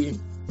 140?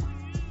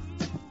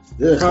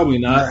 Probably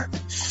not.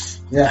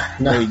 Yeah,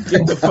 no. Hey,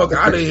 get the fuck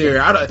out of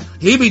here.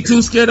 He be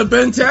too scared of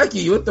Ben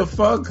Tacky. What the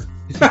fuck?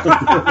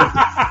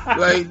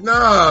 Like,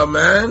 nah,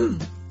 man.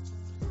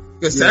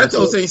 Because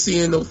Santos ain't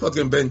seeing no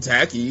fucking Ben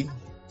Tacky.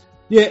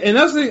 Yeah, and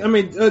that's the thing. I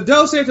mean,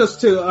 Del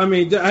Santos, too. I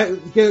mean, I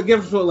give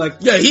him like...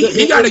 Yeah,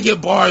 he got to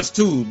get bars,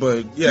 too,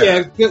 but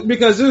yeah. Yeah,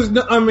 because there's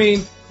no... I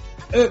mean,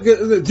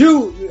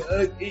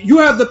 you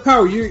have the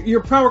power.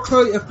 Your power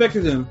clearly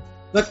affected him.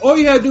 Like, all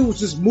you had to do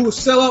was just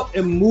sell out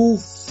and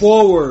move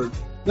forward.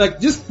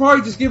 Like, just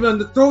give him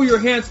to throw your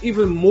hands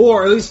even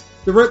more. At least,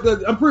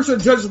 I'm pretty sure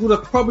the judges would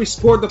have probably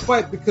scored the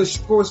fight because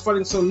Shakur was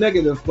fighting so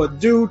negative. But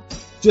dude,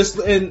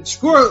 and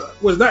Shakur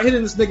was not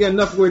hitting this nigga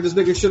enough where this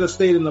nigga should have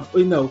stayed in the,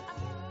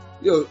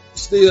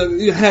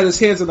 had his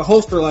hands in the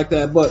holster like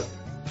that. But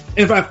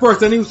if at first,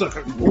 then he was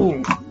like,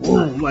 boom,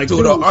 boom, like,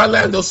 dude,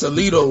 Orlando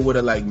Salido would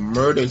have like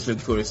murdered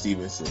Shakur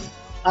Stevenson.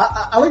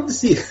 I like to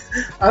see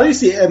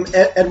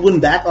Edwin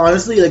back,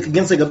 honestly, like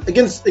against a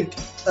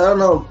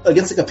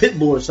pit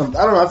bull or something.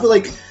 I don't know. I feel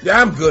like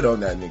I'm good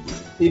on that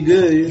nigga. You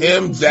good?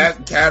 Him,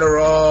 Jack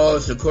Catterall,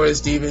 Shakur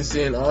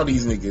Stevenson, all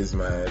these niggas,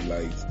 man.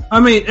 Like,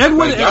 I mean,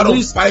 Edwin y'all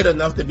don't fight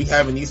enough to be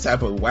having these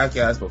type of whack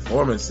ass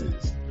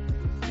performances.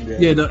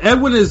 Yeah, no,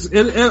 Edwin is.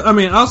 I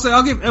mean,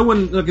 I'll give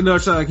Edwin like another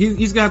shot. Like,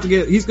 he's got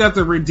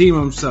to redeem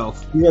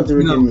himself. He got to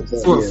redeem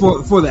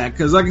himself for that,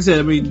 because like I said,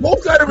 I mean,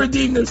 both got to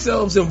redeem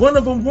themselves, and one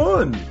of them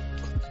won.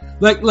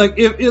 Like let's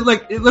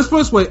put it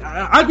this way,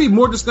 I'd be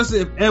more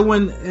disgusted if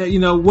Edwin,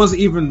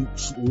 wasn't even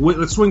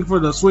swinging for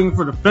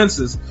the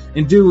fences,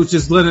 and dude was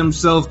just letting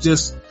himself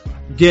just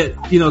get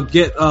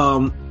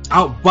outboxed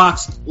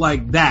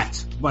like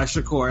that by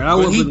Shakur.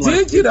 And he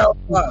did get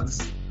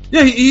outboxed.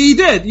 Yeah, he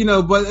did,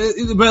 but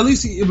at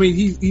least he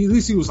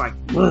was like,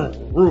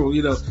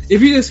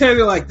 if he just had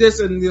it like this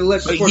and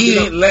let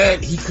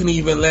Shakur he couldn't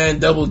even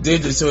land double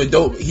digits, so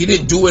he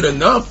didn't do it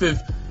enough.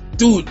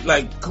 Dude,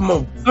 like, come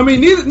on. I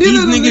mean, neither of the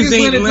niggas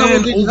ain't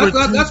landed double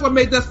digits. That's what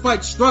made that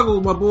fight struggle,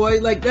 my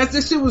boy. Like,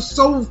 this shit was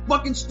so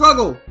fucking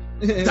struggle.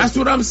 That's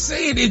what I'm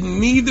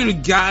saying. Neither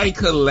guy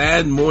could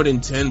land more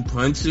than 10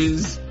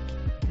 punches.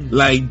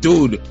 Like,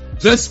 dude,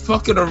 just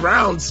fucking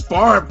around,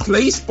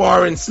 play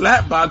spar and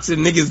slap boxing,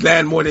 niggas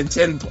land more than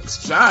 10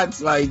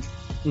 shots. Like,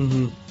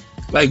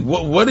 like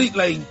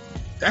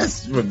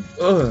that's,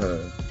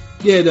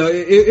 Yeah, no,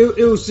 it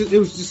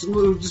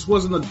just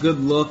wasn't a good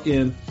look,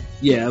 and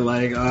yeah,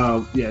 like,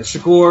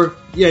 Shakur,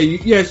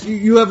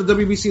 you have a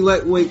WBC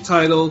lightweight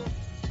title,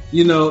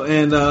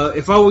 and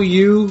if I were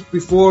you,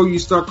 before you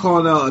start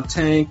calling out a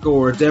Tank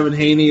or Devin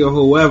Haney or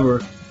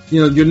whoever,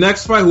 your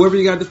next fight, whoever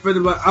you got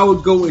defended by, I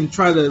would go and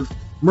try to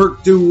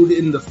murk dude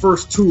in the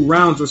first 2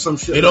 rounds or some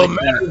shit. It don't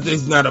matter if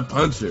he's not a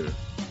puncher.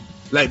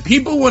 Like,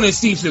 people want to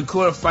see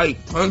Shakur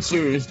fight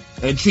punchers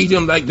and treat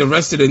him like the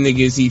rest of the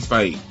niggas he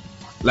fight.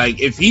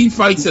 Like, if he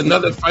fights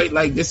another fight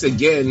like this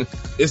again,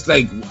 it's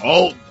like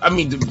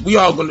we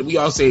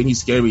all saying he's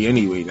scary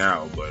anyway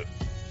now, but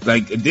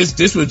like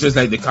this was just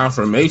like the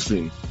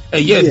confirmation.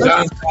 And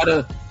John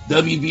Carter,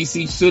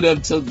 WBC should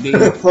have took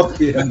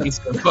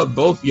fuck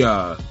both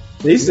y'all.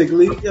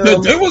 Basically,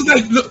 they was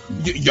like, look,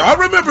 y'all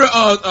remember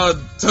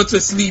Touch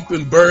of Sleep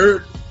and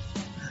Bird?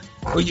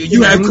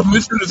 You had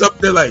commissioners up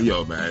there like,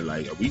 yo, man,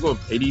 like, are we gonna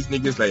pay these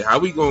niggas? Like, how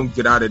we gonna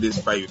get out of this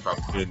fight without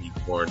paying these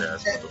foreign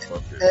ass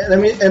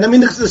motherfuckers? And I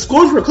mean, the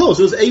scores were close.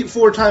 It was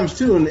 8-4 times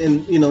 2 and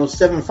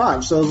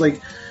 7-5. So I was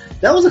like,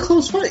 that was a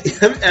close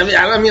fight.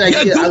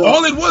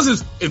 All it was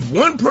is if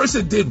one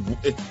person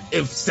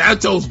if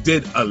Santos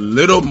did a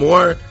little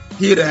more,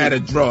 he'd have had a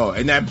draw,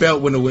 and that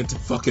belt wouldn't have went to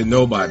fucking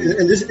nobody.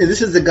 And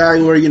this is the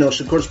guy where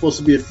Shakur's supposed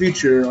to be a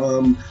future.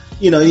 And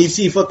you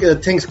see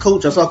fucking Tank's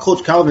coach. I saw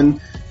Coach Calvin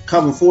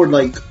Ford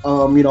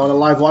on a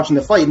live watching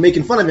the fight,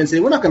 making fun of it and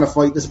saying, "We're not going to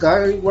fight this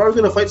guy. Why are we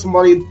going to fight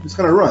somebody that's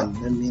going to run?"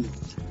 I mean,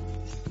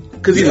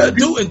 because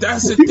and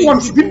that's the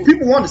thing.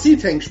 People want to see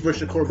Tank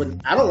versus Shakur, but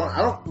I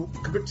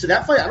don't to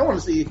that fight. I don't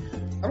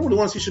really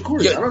want to see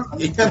Shakur.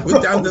 Yeah,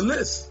 we're down the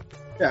list.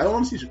 Yeah, I don't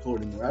want to see Shakur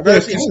anymore.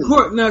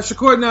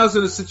 Shakur now is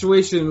in a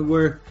situation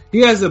where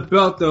he has a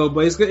belt though,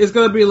 but it's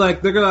gonna be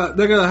like they're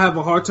gonna have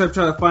a hard time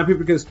trying to find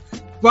people because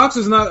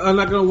boxers are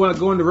not gonna want to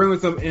go in the ring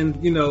with him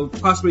and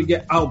possibly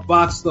get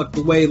outboxed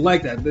the way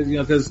like that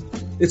because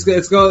it's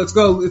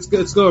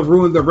gonna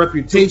ruin their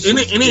reputation.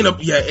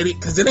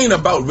 Because it ain't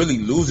about really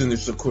losing to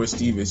Shakur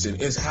Stevenson.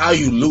 It's how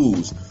you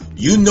lose.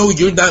 You're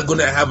not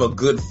gonna have a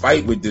good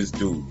fight with this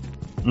dude.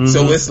 Mm-hmm.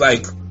 So it's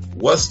like,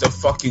 what's the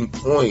fucking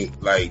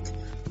point?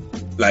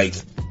 Like,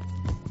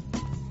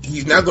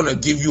 he's not going to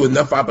give you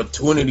enough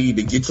opportunity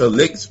to get your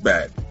licks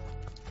back.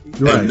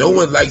 Right. And no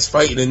one likes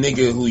fighting a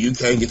nigga who you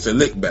can't get your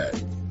lick back.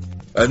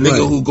 A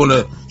nigga who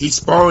he's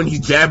sparring, he's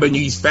jabbing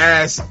you, he's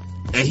fast,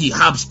 and he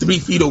hops 3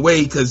 feet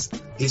away because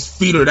his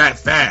feet are that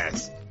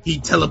fast. He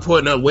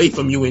teleporting away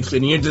from you and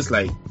shit, and you're just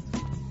like...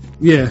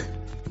 Yeah.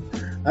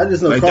 I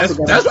just know that's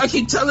why I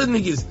keep telling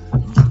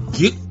niggas,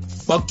 get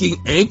fucking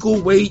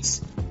ankle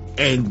weights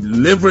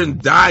and live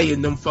and die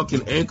in them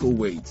fucking ankle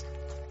weights.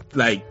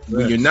 Like,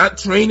 when you're not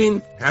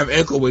training, have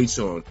ankle weights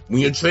on.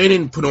 When you're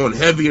training, put on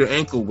heavier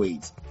ankle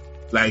weights.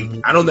 Like,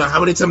 I don't know how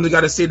many times I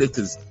gotta say that,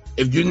 because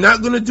if you're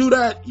not gonna do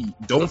that,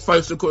 don't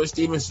fight Shakur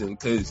Stevenson,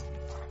 because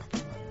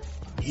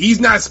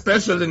he's not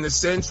special in the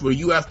sense where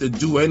you have to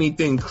do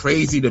anything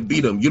crazy to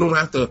beat him. You don't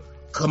have to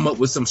come up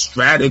with some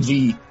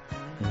strategy.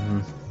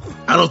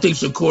 I don't think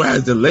Shakur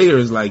has the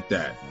layers like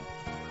that.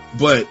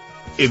 But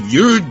if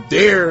you're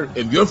there,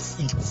 if your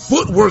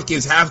footwork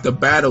is half the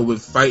battle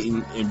with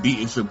fighting and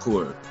beating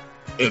Shakur,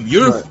 if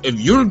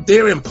you're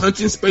there in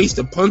punching space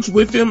to punch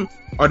with him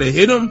or to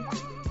hit him,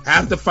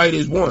 half the fight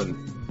is won.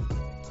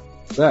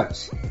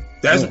 That's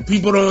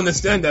people don't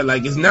understand that.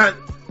 Like, it's not,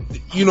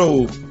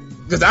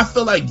 because I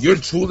feel like you're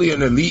truly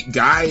an elite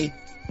guy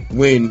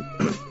when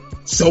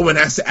someone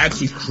has to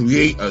actually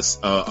create a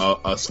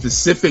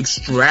specific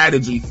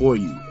strategy for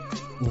you.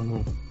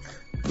 Mm-hmm.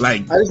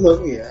 Like, I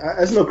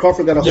just know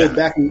Crawford got a hold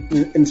back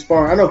in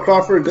sparring. I know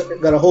Crawford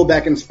got a hold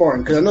back in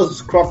sparring because I know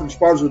Crawford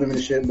spars with him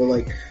and shit.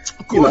 But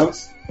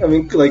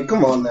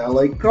come on now,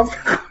 like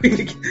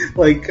Crawford,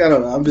 like I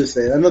don't know. I'm just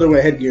saying. I know they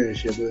wear headgear and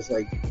shit, but it's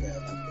like,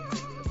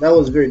 that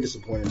was very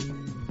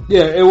disappointing.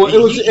 Yeah, it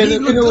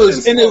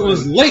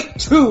was late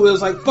too. It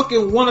was like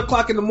fucking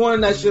 1:00 in the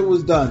morning. That shit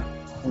was done.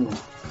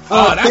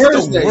 That's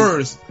Thursday. The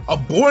worst. A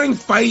boring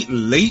fight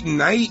late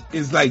night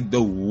is like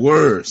the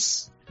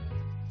worst.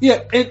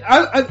 Yeah, and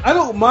I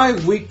don't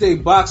mind weekday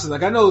boxing.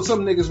 Like, I know some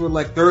niggas were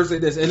like Thursday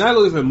this, and I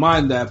don't even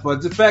mind that.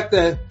 But the fact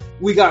that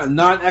we got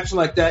non-action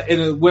like that, and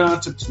it went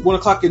on to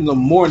 1:00 in the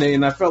morning,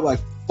 and I felt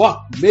like,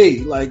 fuck me.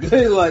 Like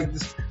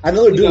I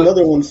know they're doing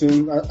another one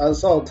soon. I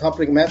saw a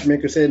Topic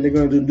Matchmaker saying they're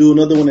going to do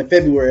another one in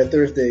February, a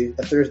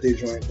Thursday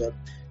joint. But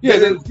yeah,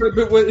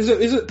 but is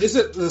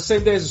it the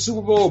same day as the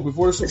Super Bowl or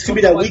before the Super Bowl? It's gonna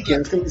be that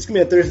weekend. It's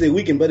gonna be a Thursday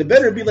weekend, but it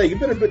better be like, you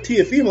better put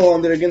Teofimo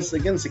on there against a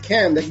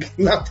can that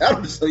knocked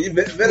out. So you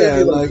better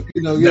be like,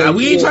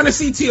 we ain't trying to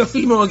see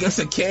Teofimo against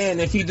a can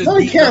if he just. No,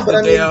 he can, but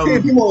I mean,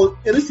 Teofimo,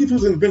 at least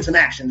Teofimo's gonna bring some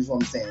action. Is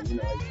what I'm saying.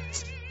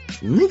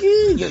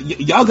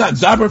 Y'all got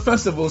jobber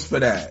festivals for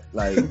that.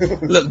 Like,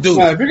 look, dude.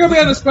 Right, if you're gonna be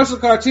on a special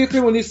card,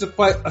 Teofimo needs to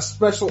fight a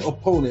special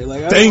opponent.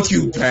 Like, thank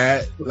you,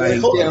 Pat. Like,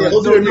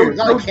 Jose Ramirez.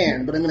 Not a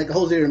can, but I mean like a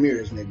Jose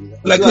Ramirez maybe.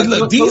 Like,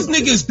 look, these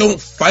niggas don't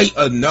fight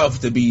enough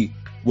to be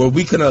where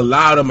we can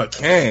allow them a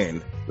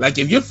can. Like,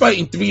 if you're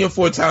fighting 3 and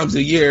 4 times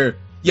a year,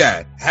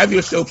 yeah, have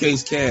your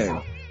showcase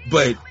can.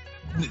 But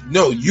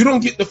no, you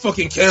don't get the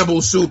fucking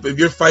Campbell soup if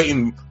you're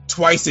fighting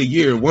twice a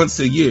year, once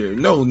a year.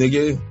 No,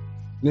 nigga.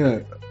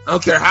 Yeah. I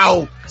don't care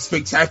how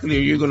spectacular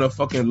you're gonna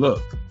fucking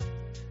look.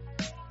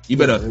 You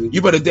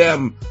better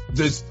damn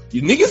just,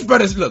 you niggas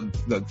better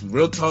look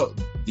real talk.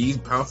 These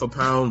pound for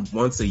pound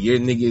once a year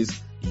niggas,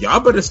 y'all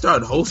better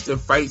start hosting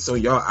fights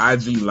on y'all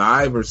IG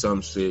live or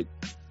some shit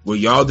where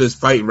y'all just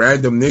fight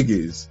random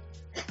niggas.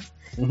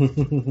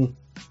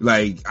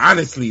 Like,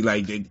 honestly,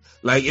 like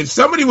if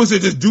somebody was to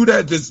just do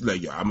that, just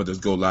like, yo, I'm gonna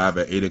just go live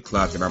at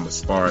 8:00 and I'm gonna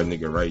spar a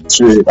nigga right now.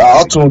 Shit,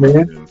 I'll tune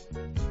in.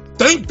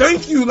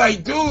 Thank you,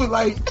 like, dude,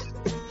 like,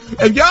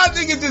 if y'all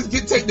niggas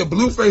just take the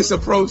Blueface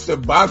approach to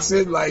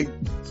boxing, like,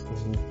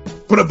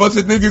 put a bunch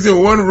of niggas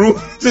in one room,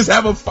 just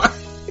have a fight.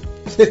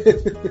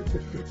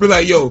 Be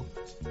like, yo,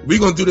 we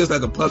gonna do this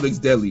like a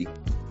Publix deli.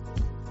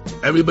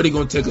 Everybody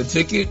gonna take a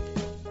ticket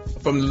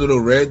from the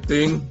little red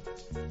thing,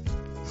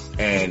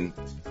 and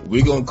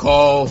we gonna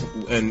call,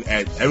 and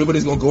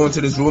everybody's gonna go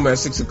into this room at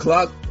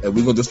 6:00, and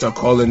we gonna just start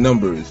calling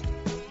numbers.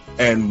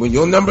 And when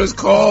your number is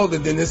called,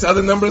 and then this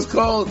other number is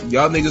called,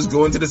 y'all niggas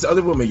go into this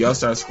other room and y'all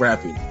start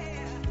scrapping.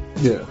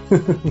 Yeah.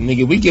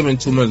 Nigga, we giving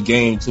too much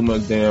game, too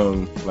much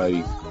damn,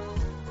 like,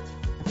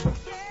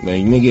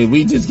 Man, nigga,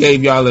 we just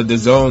gave y'all a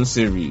DAZN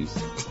series.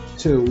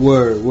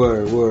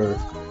 Word.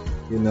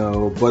 You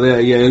know, but it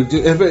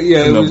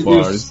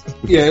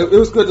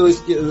was good to at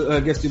least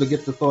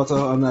get the thoughts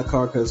on that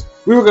card, because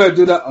we were gonna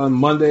do that on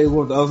Monday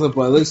with the other,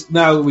 but at least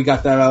now that we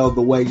got that out of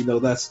the way,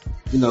 that's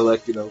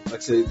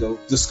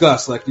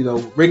discuss,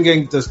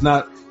 ringing does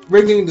not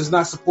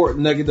support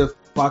negative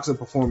boxing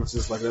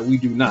performances like that. We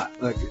do not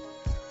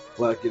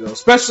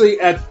especially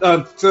at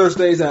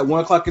Thursdays at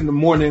 1:00 in the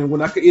morning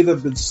when I could either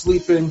have been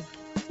sleeping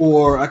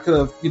or I could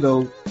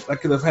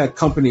have had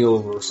company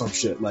over or some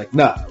shit.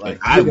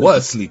 I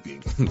was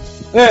sleeping.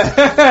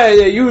 yeah,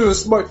 you were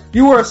smart.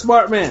 You were a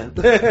smart man.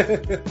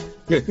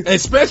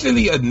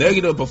 Especially a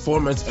negative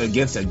performance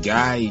against a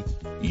guy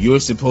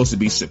you're supposed to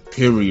be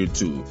superior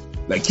to.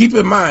 Like, keep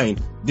in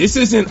mind, this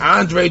isn't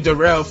Andre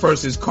Durrell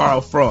versus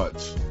Carl Froch.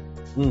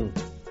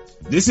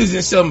 This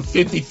isn't some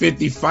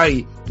 50-50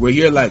 fight where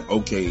you're like,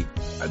 okay,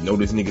 I know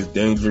this nigga's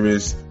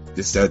dangerous,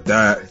 this,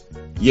 that.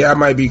 Yeah, I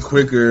might be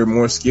quicker,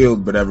 more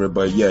skilled, whatever,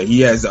 but yeah, he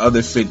has the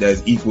other shit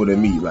that's equal to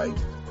me. Like,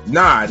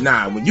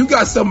 nah. When you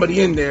got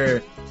somebody in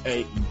there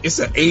and it's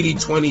an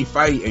 80-20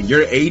 fight and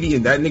you're 80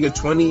 and that nigga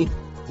 20,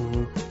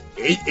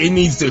 it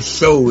needs to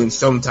show in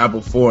some type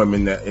of form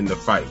in the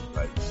fight.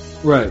 Like,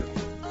 right.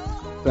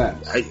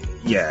 That.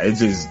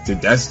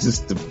 That's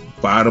just the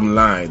bottom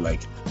line. Like,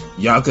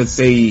 y'all could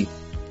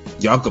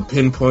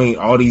pinpoint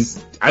all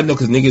these. I know,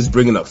 because niggas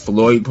bringing up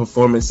Floyd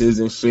performances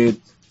and shit,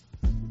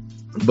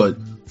 but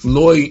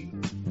Floyd,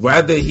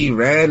 whether he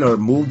ran or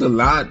moved a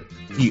lot,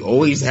 he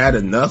always had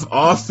enough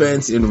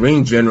offense and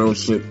ring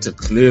generalship to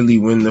clearly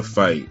win the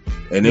fight.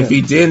 And if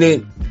he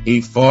didn't, he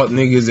fought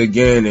niggas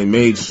again and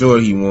made sure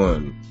he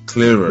won.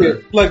 Clearer. Yeah,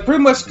 like,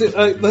 pretty much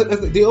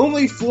the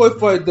only Floyd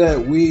fight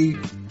that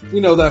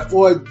that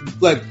Floyd,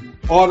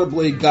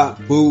 audibly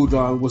got booed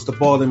on was the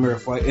Baltimore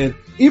fight. And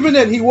even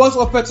then, he was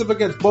offensive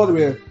against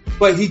Baltimore,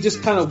 but he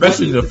just kind of...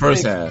 Especially the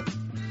first half.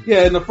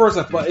 Yeah, in the first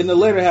half, but in the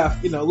later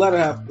half, he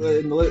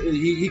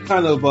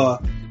kind of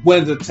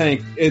went into the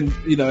tank, and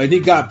and he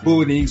got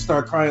booed, and he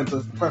started crying at the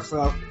press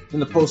out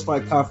in the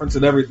post-fight conference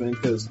and everything,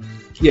 because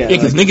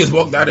niggas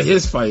walked out of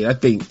his fight. I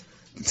think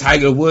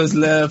Tiger Woods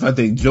left. I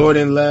think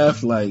Jordan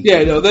left.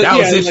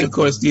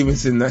 Shakur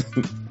Stevenson.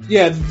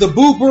 Yeah, the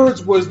Boo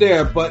Birds was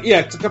there, but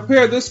to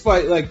compare this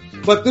fight,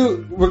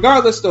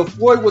 regardless though,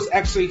 Floyd was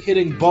actually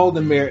hitting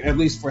Baltimore at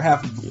least for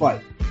half of the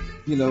fight.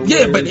 And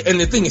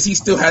the thing is, he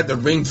still had the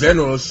ring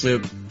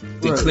generalship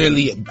to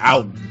clearly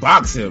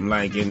outbox him,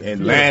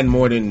 and land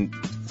more than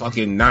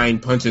fucking 9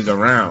 punches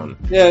around.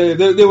 Yeah,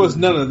 there was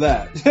none of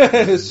that.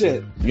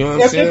 Shit. You know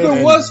what I'm saying? If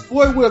there was,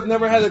 Floyd would have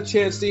never had a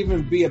chance to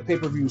even be a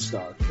pay-per-view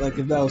star, if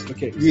that was the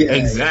case. Yeah,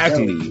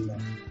 exactly.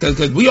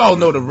 Because we all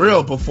know the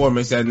real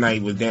performance that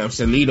night was damn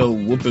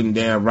Shalito whooping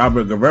damn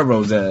Robert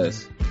Guerrero's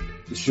ass.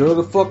 It sure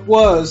the fuck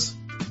was.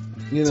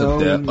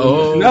 That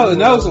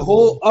was a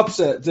whole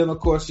upset. Then, of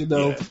course,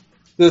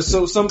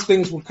 there's some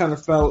things were kind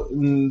of felt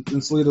in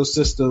Salito's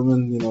system,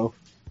 and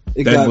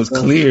that was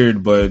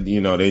cleared, but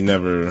they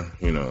never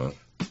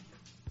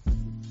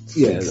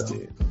fixed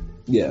it.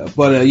 Yeah,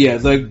 but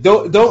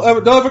don't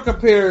ever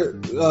compare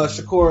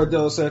Shakur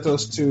Dos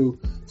Santos to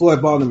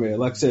Floyd Baltimore.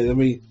 Like I said, I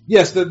mean,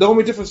 yes, the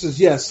only difference is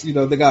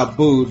they got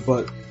booed,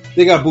 but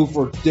they got booed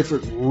for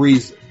different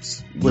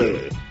reasons.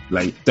 Really. Yeah.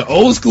 Like, the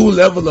old school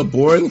level of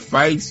boring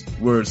fights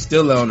were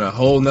still on a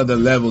whole nother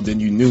level than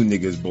you knew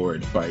niggas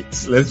boring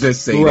fights. Let's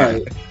just say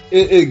that.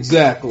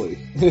 Exactly.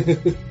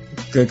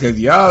 Because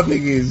y'all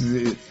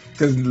niggas,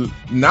 because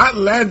not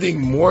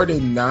landing more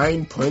than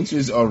 9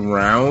 punches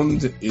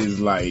around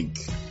is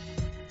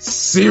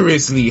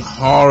seriously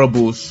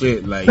horrible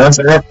shit. That's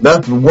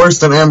worse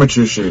than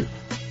amateur shit.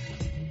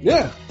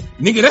 Yeah.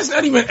 Nigga, that's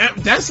not even,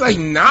 that's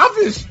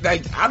novice.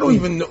 I don't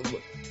even know.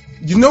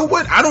 You know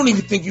what? I don't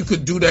even think you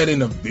could do that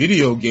in a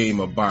video game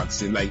of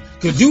boxing.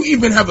 Could you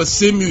even have a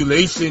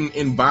simulation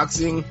in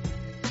boxing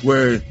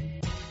where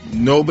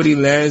nobody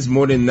lands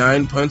more than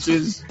 9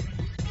 punches?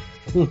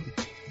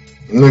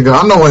 Nigga,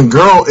 I know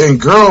in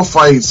girl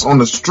fights on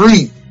the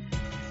street,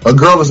 a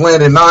girl is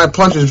landing 9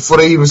 punches before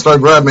they even start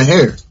grabbing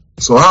hair.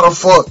 So how the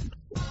fuck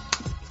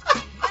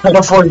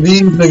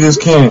these niggas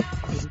can't?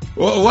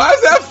 Well, why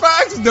is that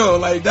facts though?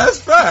 That's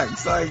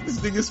facts.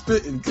 This nigga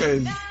spitting,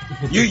 cause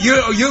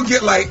you'll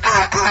get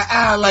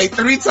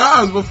 3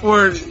 times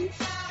before.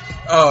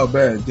 Oh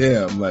man,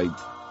 damn,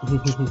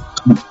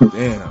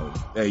 damn.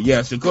 Hey,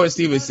 yeah, Shakur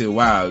Stevenson,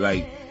 wow,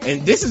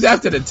 and this is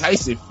after the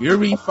Tyson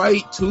Fury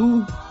fight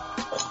too.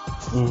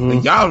 Mm-hmm.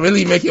 Y'all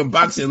really making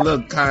boxing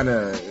look kind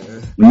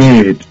of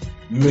mid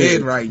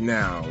right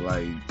now,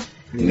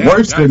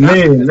 worse than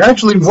mid.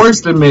 Actually,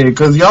 worse than mid,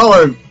 because y'all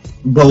are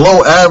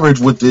below average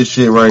with this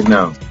shit right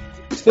now.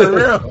 For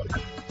real.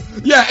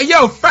 Yeah,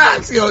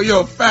 facts.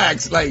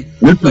 Facts.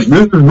 This is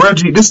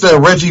Reggie. This is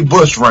that Reggie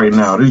Bush right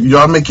now.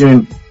 Y'all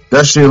making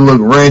that shit look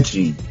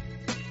Reggie.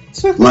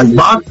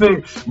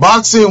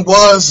 Boxing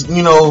was,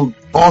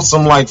 on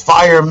some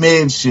fire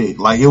mid shit.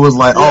 It was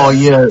oh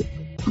yeah,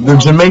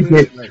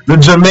 the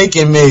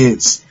Jamaican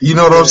mids. You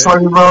know what I'm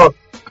talking about?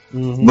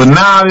 Mm-hmm. But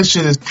now this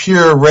shit is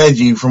pure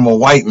Reggie from a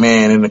white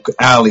man in the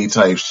alley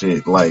type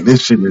shit. Like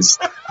this shit is.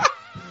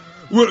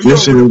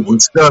 This shit is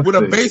disgusting. With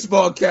a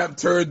baseball cap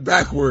turned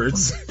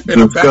backwards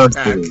and a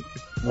backpack.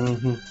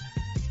 Mm-hmm.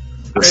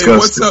 Hey,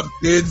 what's up,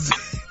 kids?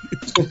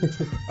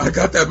 I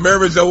got that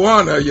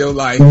marijuana, yo,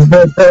 like.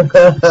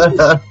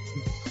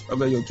 I'm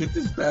like, yo, get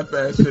this fat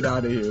ass shit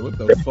out of here. What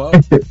the fuck?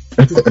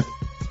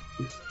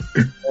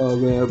 Oh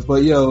man,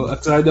 but yo,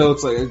 I know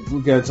it's like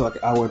we got to like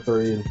an hour and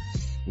 30,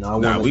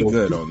 and we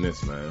good on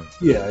this, man.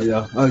 Yeah,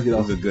 it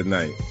was a good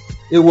night.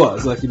 It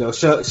was like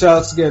shout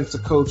outs again to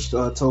Coach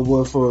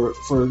Tolboy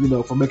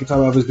for making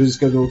time out of his busy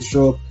schedule to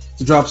show up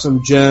to drop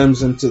some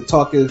gems and to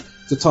talk his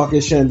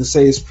shit and to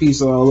say his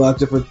piece on a lot of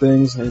different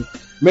things, and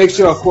make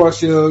sure, of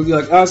course,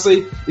 like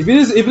honestly, if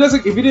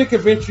he didn't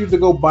convince you to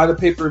go buy the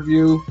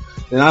pay-per-view,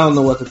 then I don't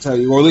know what to tell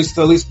you, or at least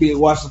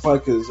watch the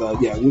fight, because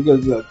we're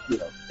gonna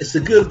It's a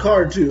good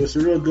card too. It's a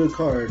real good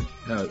card.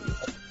 Yeah,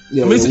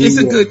 it's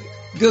a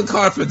good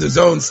card for the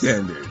zone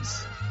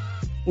standards.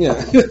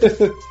 Yeah,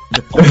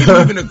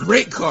 even a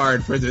great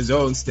card for the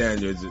zone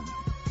standards.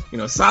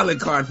 Solid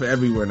card for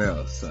everyone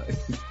else.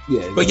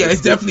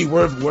 It's definitely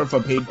worth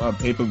a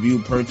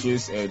pay-per-view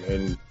purchase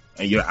and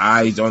your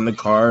eyes on the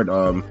card.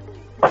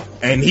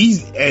 And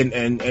he's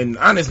and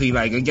honestly,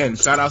 like, again,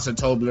 shout out to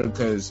Tobler,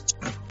 because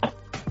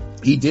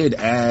he did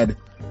add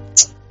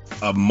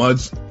a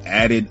much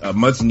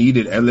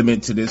needed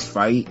element to this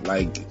fight.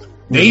 Like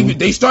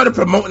they started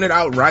promoting it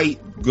outright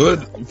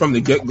good from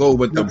the get go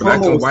with the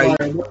black and white.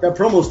 That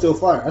promo's still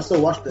fire. I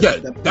still watched that. Yeah,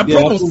 that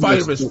promo's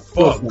fire as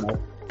fuck.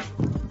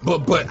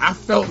 But I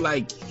felt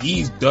like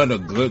he's done a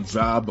good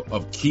job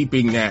of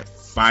keeping that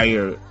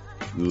fire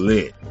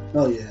lit.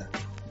 Oh yeah.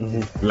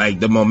 Mm-hmm. Like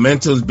the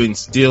momentum's been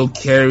still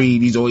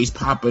carried. He's always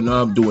popping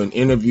up, doing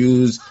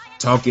interviews,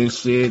 talking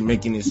shit,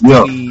 making his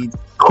speed.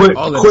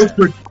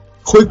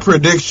 Quick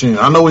prediction.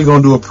 I know we're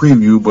gonna do a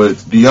preview,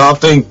 but do y'all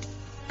think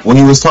when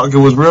he was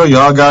talking was real?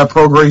 Y'all got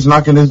Prograis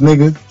knocking his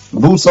nigga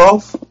boots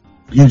off?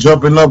 You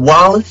jumping up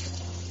wilding?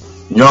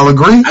 Y'all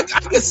agree? I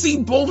can see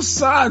both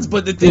sides,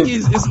 but the thing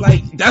is, it's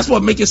like that's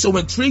what makes it so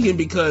intriguing,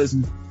 because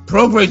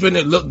Prograis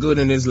didn't look good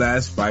in his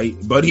last fight,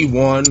 but he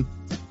won.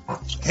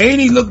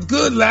 Haney looked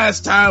good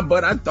last time,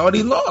 but I thought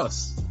he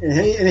lost. And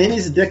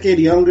Haney's a decade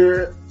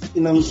younger,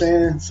 you know what I'm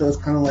saying? So it's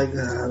kind of like,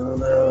 I don't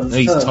know.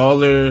 He's tough.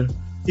 Taller.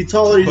 He's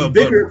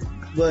bigger,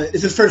 but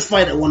it's his first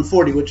fight at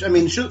 140, which, I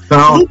mean, sounds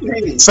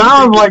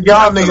like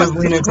y'all niggas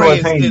leaning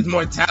towards Haney. Is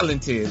more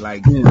talented.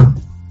 Like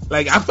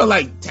I feel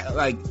like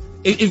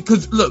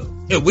because look,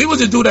 if we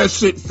was to do that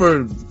shit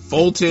for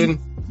Fulton,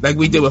 like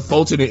we did with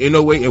Fulton and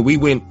Inoue, and we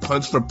went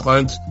punch for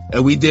punch,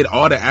 and we did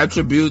all the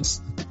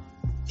attributes,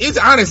 it's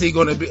honestly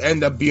going to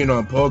end up being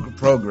on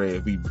Prograis,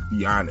 if we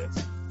be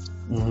honest.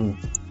 Mm-hmm.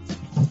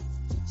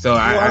 So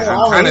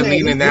I'm kind of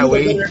leaning that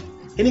way.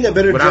 He got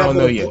better but jab, I don't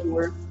know better yet.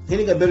 footwork.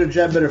 He got better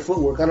jab, better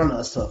footwork. I don't know.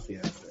 That's tough.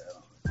 Yeah.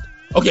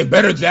 Okay,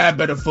 better jab,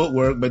 better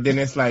footwork, but then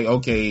it's like,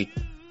 okay,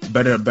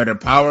 better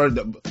power.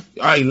 All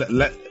right,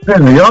 y'all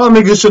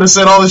niggas should have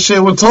said all this shit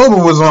when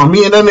Tober was on.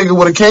 Me and that nigga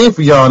would have came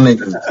for y'all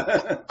niggas.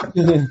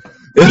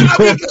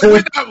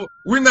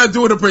 We're not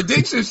doing a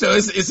prediction show.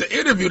 It's an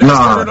interview. That's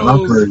one of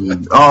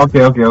those. Oh,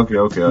 okay. I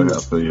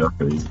feel you.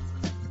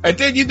 And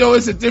then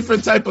it's a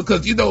different type of,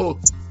 because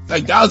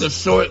like that was a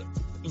short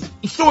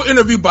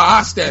interview by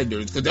our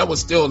standards, because that was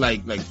still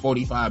like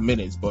 45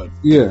 minutes. But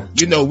yeah,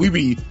 we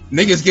be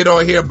niggas get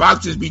on here,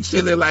 boxers be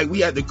chilling like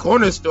we at the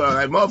corner store,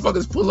 like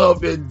motherfuckers pull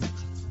up and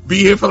be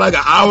here for like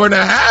an hour and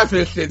a half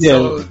and shit. Yeah.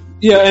 So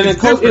and then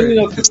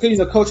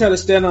Coach had to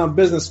stand on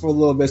business for a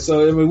little bit.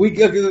 So I mean, we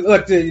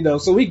like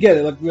so we get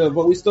it.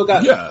 But we still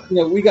got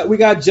we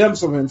got gems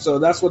from him. So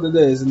that's what it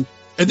is. And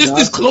this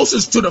is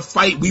closest to the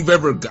fight we've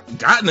ever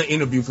gotten an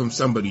interview from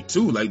somebody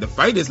too. Like the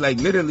fight is like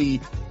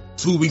literally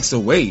 2 weeks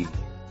away.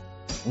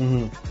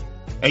 Mm-hmm.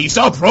 And you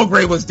saw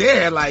Prograis was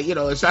there. Like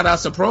shout out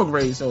to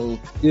Prograis. So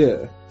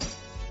yeah.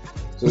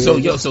 So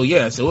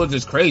it was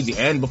just crazy,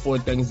 and before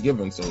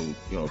Thanksgiving. So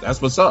that's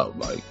what's up.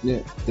 Like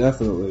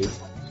definitely.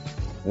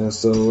 And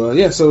so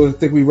so I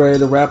think we ready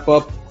to wrap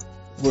up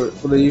for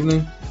the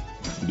evening.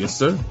 Yes,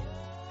 sir.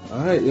 All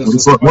right. What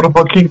the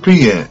fuck King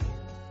P at?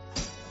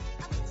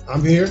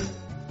 I'm here.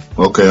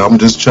 Okay, I'm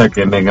just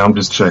checking, nigga. I'm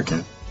just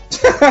checking.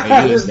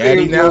 Hey, you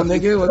daddy now,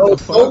 nigga? What the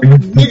fuck?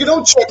 Nigga,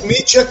 don't check me.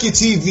 Check your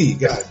TV.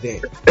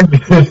 Goddamn.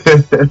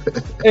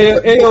 Hey,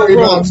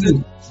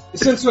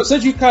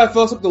 since you kind of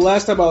fell asleep the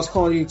last time I was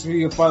calling you to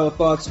your final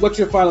thoughts, what's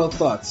your final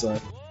thoughts, son?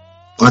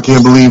 I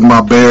can't believe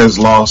my Bears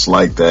lost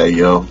like that,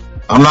 yo.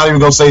 I'm not even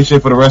gonna say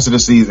shit for the rest of the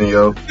season,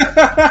 yo.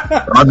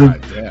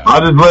 I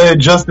just let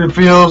Justin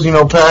Fields,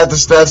 pad the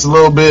stats a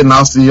little bit, and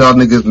I'll see y'all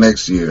niggas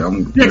next year.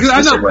 Because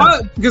I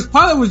know because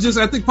Pilot was just,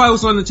 I think Pilot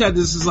was on the chat.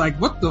 This is like,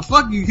 what the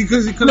fuck?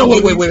 Because he couldn't. No,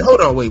 wait,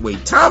 hold on,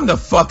 wait. Time the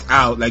fuck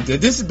out. Like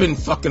this has been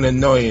fucking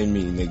annoying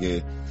me,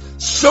 nigga.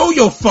 Show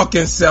your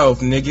fucking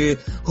self, nigga.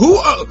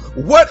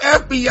 What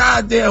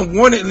FBI damn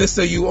wanted list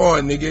are you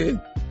on,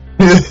 nigga?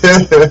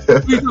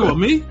 You doing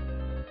me?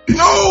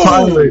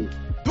 No.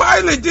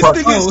 Pilot, this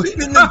nigga is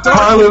sitting in the dark.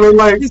 Pilot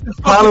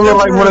look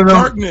like one of them.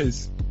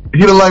 Darkness.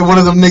 He look like one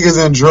of them niggas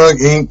in Drug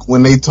Inc.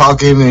 when they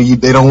talking and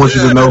they don't want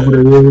you to know who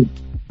they is.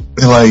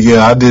 They're like,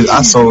 yeah,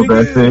 I sold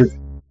that shit.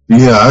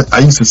 Yeah, I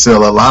used to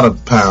sell a lot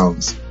of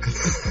pounds.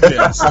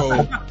 Yeah,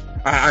 so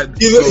I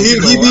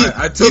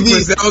took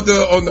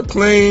Griselda on the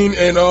plane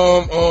and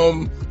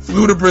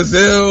flew to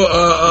Brazil.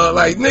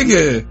 Like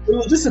nigga, it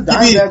was just a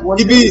dime bag.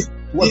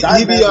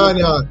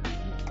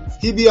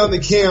 He be on the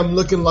cam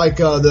looking like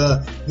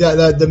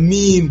the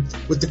meme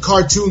with the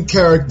cartoon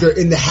character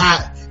in the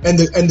hat and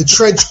the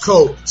trench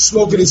coat,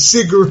 smoking a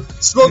cigarette.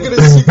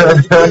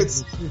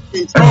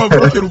 Oh,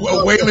 fucking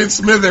Waylon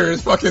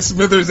Smithers, fucking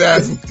Smithers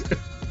ass.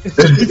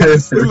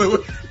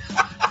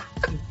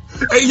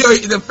 Hey yo,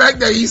 the fact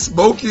that he's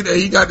smoking and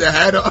he got the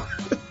hat on.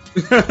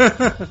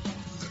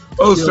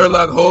 Oh,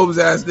 Sherlock Holmes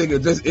ass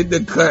nigga, just in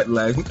the cut.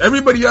 Like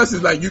everybody else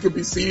is like, you could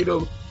be seeing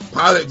him.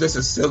 Pilot just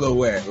a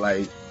silhouette.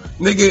 Like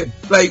nigga,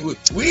 like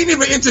we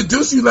didn't even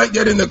introduce you like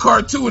that in the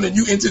cartoon, and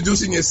you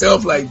introducing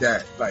yourself like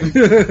that. Like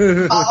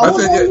I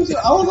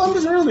was on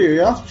this earlier.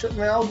 Yeah,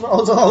 I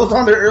was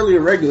on there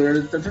earlier regular.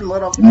 They turned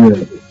let off.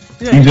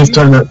 Yeah, he just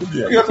turned up.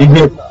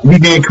 He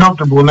getting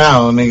comfortable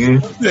now,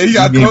 nigga. Yeah, he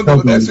got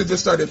comfortable. That shit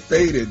just started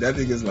fading. That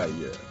nigga's like,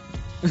 yeah.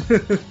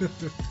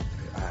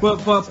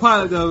 But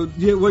Pilot though,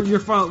 what's your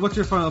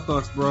final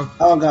thoughts, bro?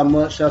 I don't got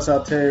much. Shouts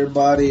out to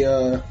everybody.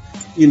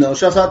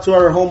 Shouts out to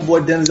our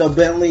homeboy Denzel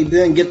Bentley.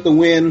 Didn't get the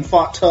win.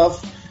 Fought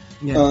tough.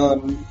 Yeah.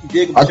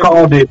 I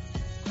called it.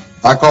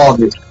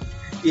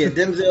 Yeah,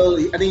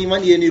 Denzel. I think he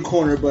might need a new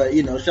corner, but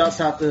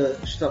shouts out to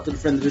the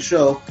friend of the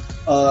show.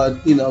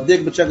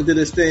 Dig Pacheco did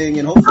his thing,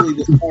 and hopefully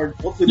this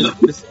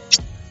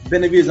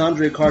Benavidez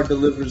Andre card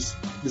delivers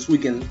this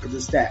weekend for the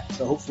stack.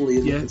 So hopefully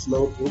it's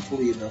low.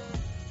 Hopefully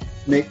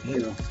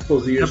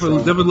close the year.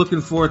 Definitely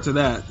looking forward to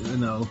that.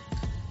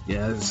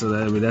 Yeah. So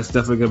that's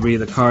definitely gonna be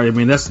the card. I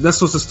mean, that's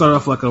supposed to start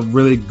off like a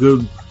really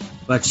good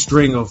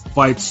string of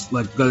fights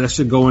that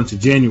should go into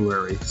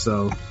January.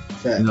 So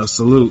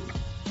salute.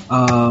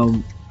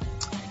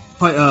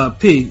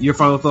 P, your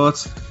final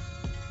thoughts?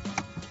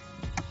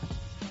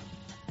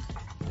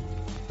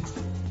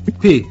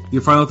 P,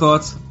 your final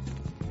thoughts?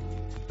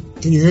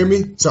 Can you hear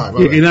me?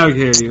 Sorry. Yeah, now I can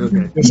hear you.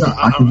 Okay. Sorry,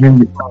 I can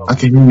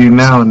hear you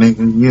now,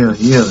 nigga.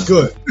 Yeah.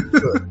 Good. You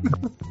know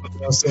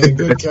what I'm saying?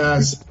 Good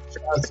cast.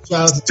 Shout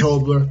out to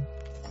Tobler.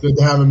 Good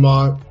to have him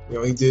on. He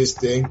did his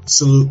thing.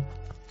 Salute.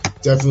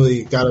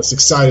 Definitely got us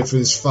excited for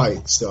this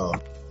fight. So,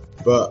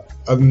 but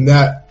other than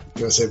that,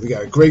 we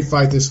got a great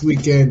fight this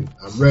weekend.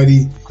 I'm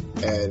ready.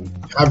 And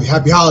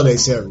happy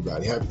holidays to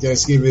everybody. Happy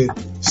Thanksgiving.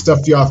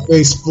 Stuff your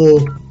face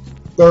full.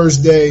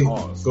 Thursday.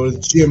 Go to the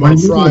gym on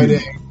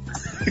Friday.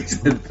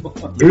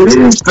 It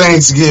is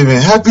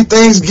Thanksgiving. Happy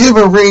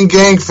Thanksgiving, Ring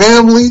Gang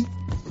family.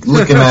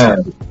 Looking at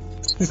it.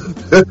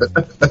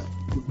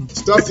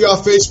 Stuff your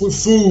face with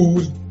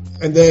food,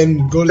 and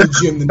then go to the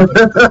gym.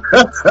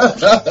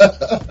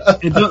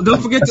 And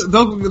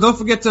don't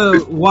forget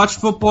to watch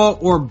football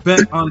or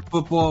bet on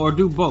football or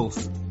do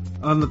both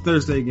on the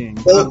Thursday game.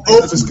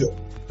 Both is good.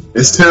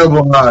 It's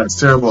terrible odds.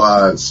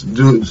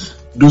 Do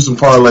some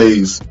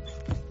parlays.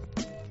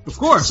 Of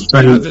course. We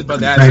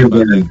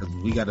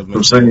got to make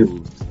moves.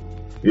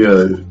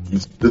 Yeah,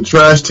 the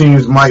trash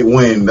teams might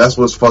win. That's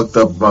what's fucked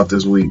up about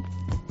this week.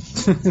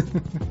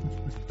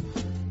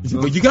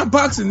 But you got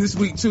boxing this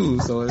week too,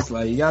 so it's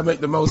like you gotta make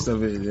the most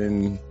of it.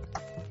 And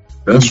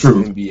that's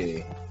true.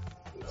 NBA.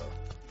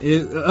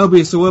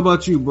 LB, so what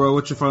about you, bro?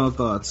 What's your final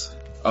thoughts?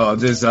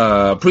 Just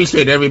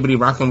appreciate everybody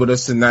rocking with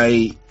us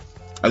tonight.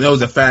 I know it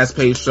was a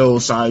fast-paced show.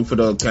 Sorry for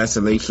the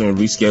cancellation and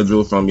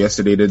reschedule from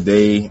yesterday to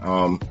today.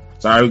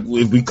 Sorry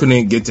if we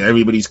couldn't get to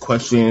everybody's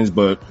questions,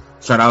 but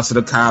shout outs to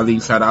the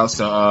colleagues, shout outs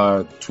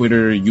to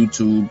Twitter,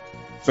 YouTube,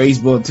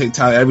 Facebook,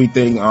 TikTok,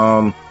 everything.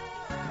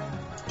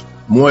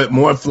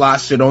 More fly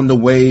shit on the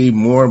way.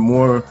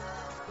 More.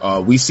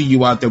 We see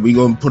you out there. We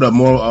gonna put up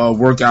more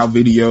workout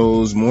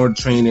videos, more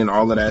training.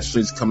 All of that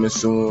shit's coming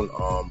soon.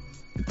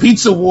 The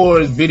Pizza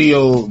Wars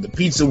video, the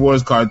Pizza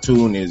Wars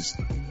cartoon is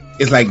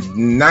like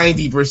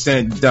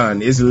 90%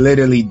 done. It's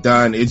literally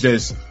done. It's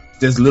just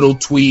little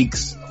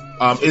tweaks.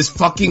 It's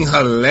fucking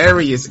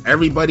hilarious.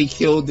 Everybody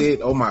killed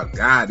it. Oh my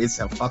god, it's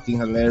a fucking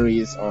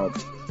hilarious.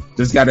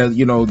 Just got the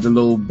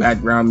little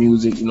background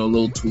music,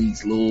 little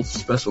tweaks, little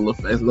special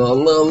effects,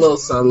 little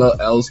something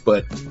else.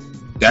 But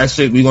that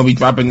shit, we gonna be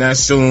dropping that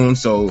soon.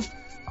 So,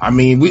 I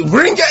mean,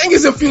 Ring Gang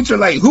is the future.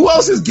 Like, who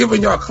else is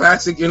giving y'all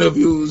classic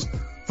interviews,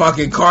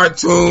 fucking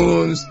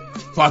cartoons,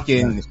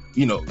 fucking,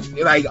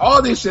 like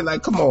all this shit?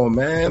 Like, come on,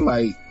 man.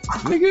 Like,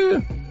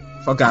 nigga,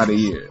 fuck out of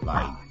here.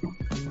 Like,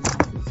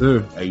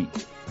 sure. Like,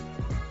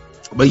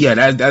 but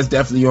yeah, that's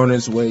definitely on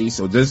its way.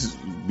 So just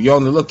be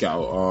on the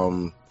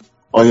lookout.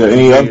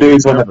 Any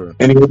updates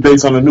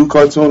on the new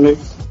cartoon, Nick?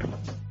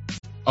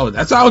 Oh,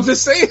 that's what I was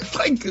just saying.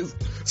 Like,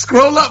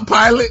 scroll up,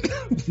 Pilot.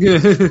 Yeah.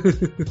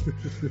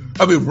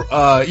 I mean,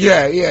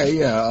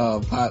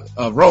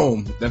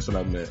 Rome. That's what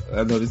I meant.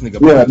 I know this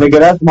nigga. Yeah, nigga,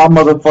 that's my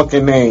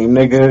motherfucking name,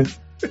 nigga.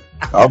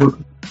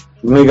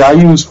 I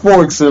use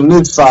forks on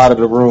this side of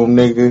the room,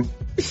 nigga.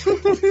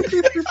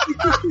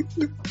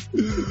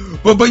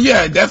 but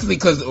yeah, definitely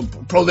because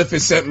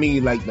Prolific sent me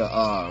like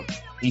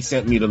he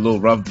sent me the little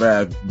rough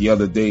draft the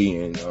other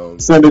day,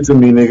 and send it to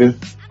me, nigga.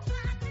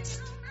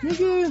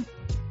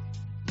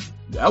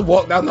 I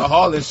walk down the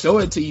hall and show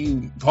it to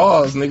you.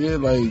 Pause,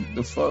 nigga. Like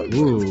the fuck.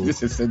 Ooh.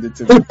 Just send it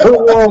to me.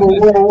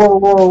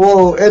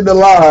 Whoa! In the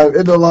line.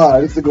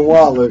 This nigga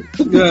wallet.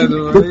 Yeah,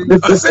 no,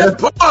 I said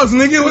pause,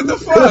 nigga. What the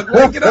fuck?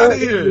 Like, get out of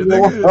here,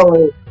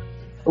 nigga.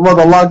 I'm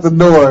about to lock the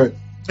door.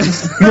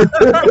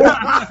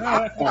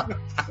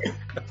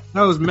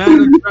 that was mad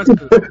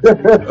aggressive.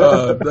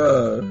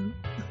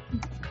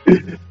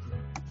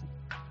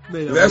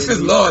 That's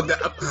just long.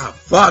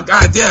 Fuck,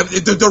 goddamn.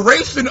 The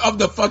duration of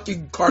the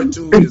fucking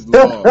cartoon is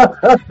long.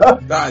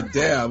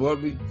 Goddamn.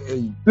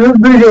 This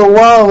nigga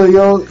Wally,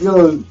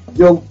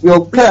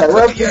 yo, Pat,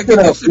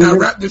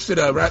 wrap this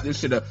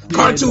shit up.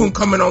 Cartoon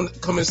coming.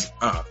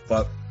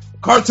 Fuck.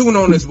 Cartoon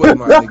on this way,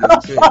 my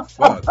nigga. Shit,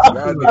 fuck.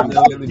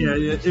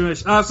 Yeah.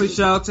 Honestly,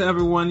 shout out to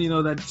everyone,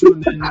 that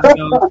tuned in.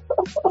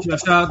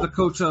 Shout out to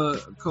Coach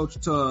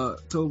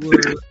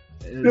Tobler.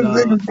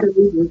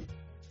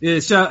 Yeah,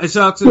 shout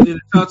out to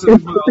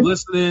people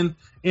listening.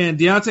 And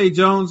Deontay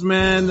Jones,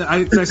 man,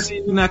 I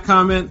seen in that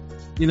comment.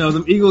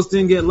 The Eagles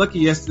didn't get lucky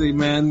yesterday,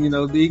 man.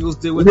 The Eagles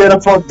did what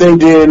the fuck they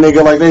did,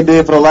 nigga, like they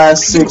did for the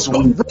last 6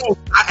 weeks.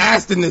 I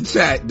asked in the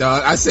chat,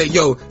 dog. I said,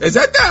 yo, is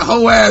that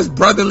whole ass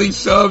brotherly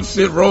shove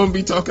shit Rome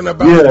be talking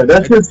about? Yeah,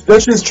 that's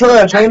just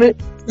trash, ain't it?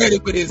 Said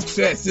it with his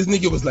chest. This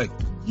nigga was like,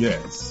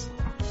 yes.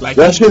 Like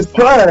that's just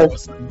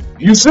trash.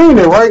 You seen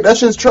it, right?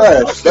 That's just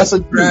trash. That's a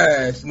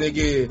trash,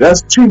 nigga.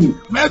 That's cheap.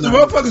 Imagine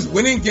motherfuckers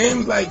winning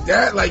games like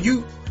that. Like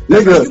you,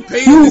 nigga, you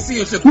paid to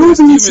see a Shakur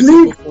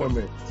Stevenson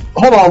performance.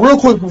 Hold on, real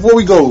quick before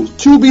we go.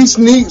 QB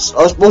sneaks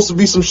are supposed to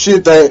be some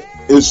shit that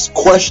is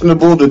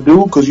questionable to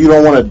do because you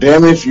don't want to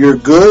damage your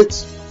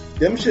goods.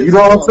 You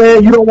know what I'm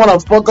saying? You don't want to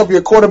fuck up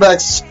your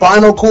quarterback's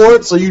spinal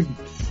cord, so you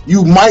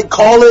might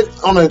call it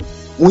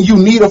when you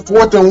need a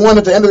 4th and 1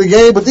 at the end of the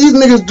game. But these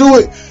niggas do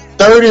it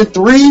 3rd and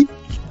 3.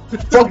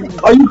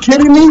 Fuck, are you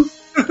kidding me?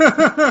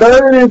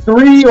 3rd and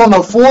 3 on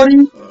the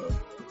 40.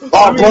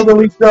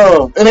 Brotherly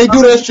shove, and they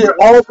do that shit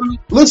all.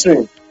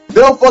 Listen.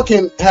 They'll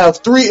fucking have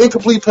 3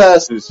 incomplete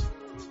passes,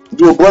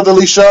 do a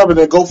brotherly shove, and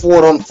then go for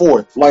it on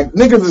 4th. Like,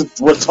 niggas is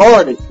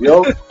retarded,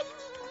 yo.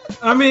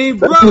 I mean,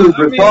 bro.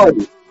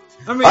 Retarded.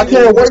 I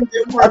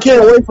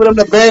can't wait for them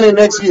to ban it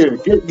next year.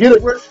 Get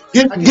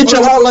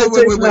your highlight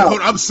tapes now.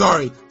 I'm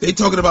sorry. They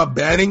talking about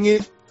banning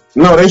it?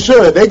 No, they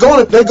should. They're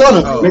gonna.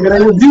 Nigga,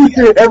 they review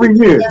shit every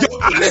year. Yo,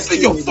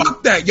 honestly,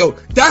 fuck that. Yo,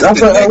 that's an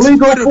the next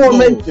illegal Twitter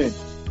formation.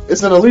 Poll.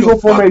 It's an illegal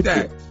formation.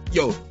 That.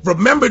 Yo,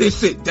 remember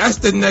this shit. That's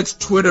the next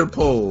Twitter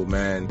poll,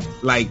 man.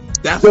 Like,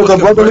 that's what the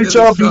brotherly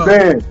shove be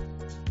banned.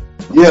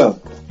 Yeah.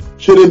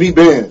 Should it be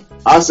banned?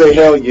 I say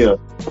hell yeah.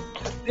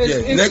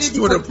 Next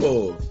Twitter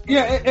poll.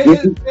 Yeah,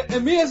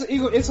 and me as an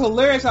Eagle, it's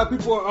hilarious how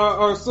people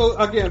are so,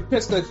 again,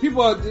 pissed that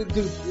people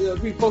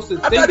be posted.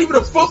 I'm not even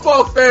a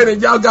football fan,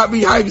 and y'all got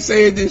me hyped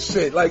saying this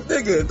shit. Like,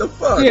 nigga, the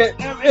fuck? Yeah,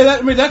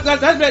 I mean,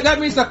 that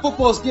means that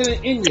football's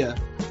getting in you.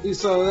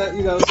 So that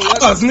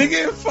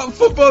nigga,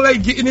 football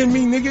ain't getting in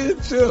me, nigga.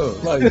 Chill,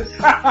 like.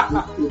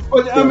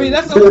 But I mean,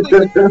 that's the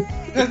other thing.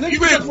 You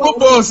made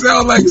football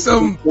sound like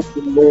some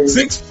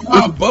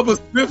 6'5" Bubba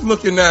Smith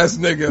looking ass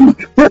nigga.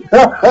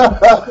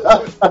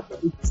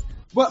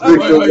 But I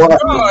mean,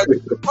 God,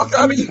 fuck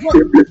out of here.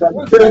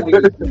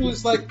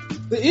 It's like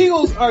the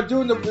Eagles are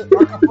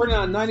converting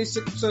on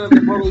 96% of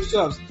the brotherly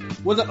shoves.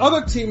 When the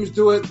other teams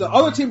do it, the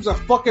other teams are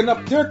fucking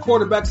up their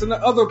quarterbacks and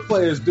the other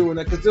players doing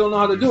it because they don't know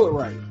how to do it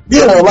right.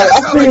 Yeah, like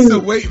I seen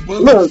some weight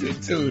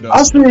bullshit too, though.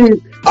 I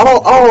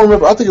don't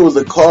remember. I think it was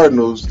the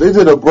Cardinals. They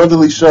did a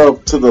brotherly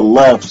shove to the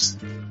left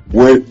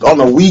on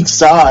the weak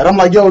side. I'm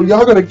like, yo,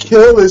 y'all gonna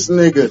kill this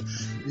nigga.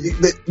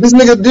 This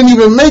nigga didn't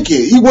even make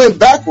it. He went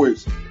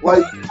backwards.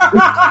 Like,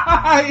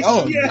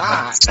 oh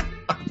God.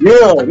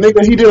 Yeah,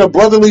 nigga, he did a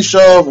brotherly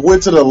shove,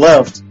 went to the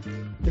left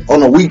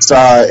on the weak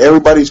side.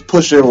 Everybody's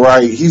pushing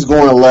right. He's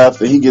going left,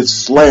 and he gets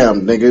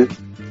slammed, nigga.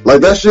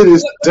 Like, that shit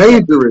is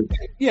dangerous.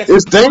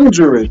 It's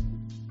dangerous.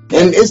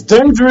 And it's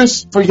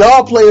dangerous for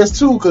y'all players,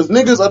 too, because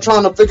niggas are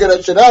trying to figure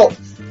that shit out.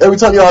 Every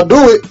time y'all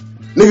do it,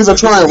 niggas are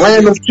trying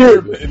random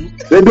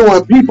shit. They're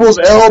doing people's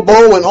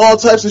elbow and all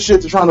types of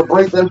shit to trying to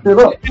break that shit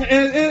up.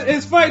 And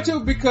it's funny too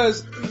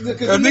because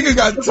nigga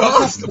got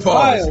tossed the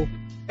ball.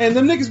 And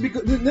them niggas be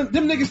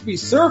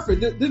surfing.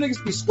 Them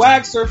niggas be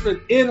swag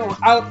surfing in or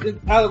out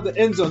of the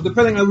end zone,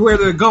 depending on where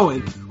they're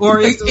going.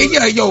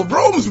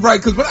 Rome's right,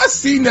 because when I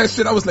seen that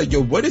shit, I was like,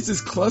 yo, what is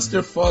this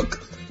clusterfuck?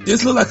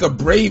 This look like a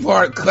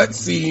Braveheart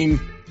cutscene.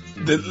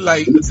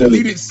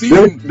 Deleted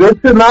scene. There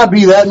should not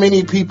be that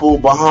many people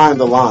behind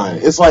the line.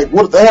 It's like,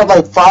 what, they have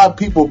like 5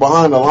 people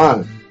behind the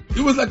line.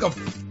 It was like a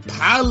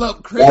pile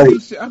up crazy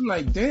shit. I'm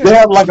like, damn. They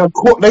have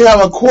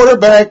a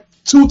quarterback,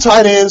 2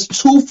 tight ends,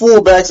 2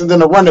 fullbacks, and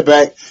then a running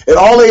back, and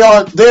all they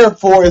are there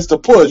for is to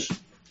push.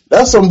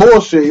 That's some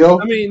bullshit, yo.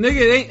 I mean, nigga,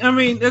 it ain't. I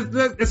mean,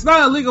 it's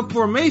not illegal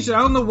formation. I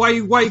don't know why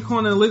you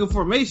calling it illegal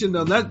formation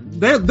though. That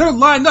they're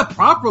lined up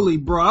properly,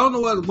 bro. I don't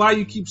know why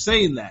you keep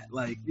saying that.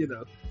 Like, you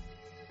know.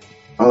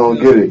 I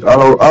don't get it. I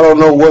don't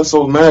know what's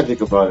so magic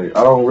about it.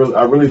 I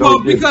really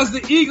don't get it. Because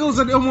the Eagles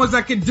are the only ones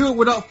that can do it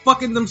without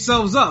fucking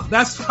themselves up.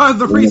 That's part of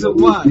the reason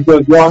why.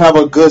 Because y'all have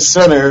a good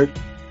center.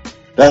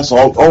 That's the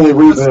only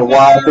reason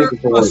why I think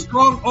it's a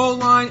strong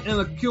O-line and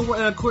a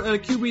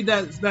QB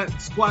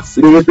that squats.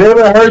 Nigga,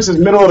 Jalen Hurts is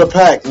middle of the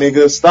pack,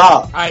 nigga.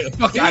 Stop. Alright,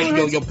 fuck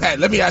it. Yo, Pat,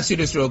 let me ask you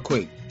this real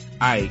quick.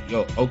 Alright,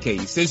 yo, okay.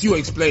 Since you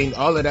explained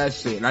all of that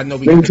shit, and I know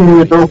we can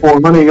throw for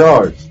 100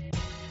 yards.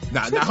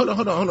 Nah, hold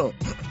on.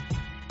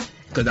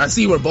 Because I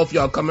see where both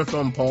y'all coming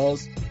from,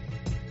 Pauls.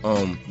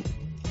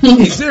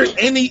 Is there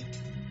any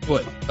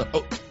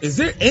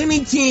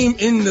team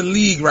in the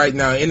league right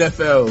now,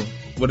 NFL,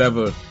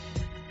 whatever,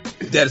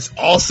 that's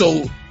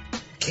also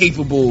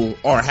capable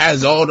or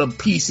has all the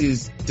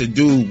pieces to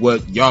do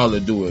what y'all are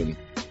doing?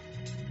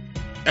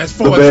 As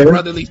far as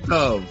brotherly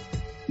love.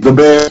 The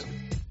Bears.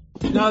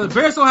 No, the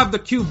Bears don't have the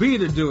QB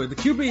to do it. The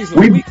QB is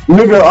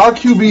nigga, our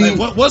QB.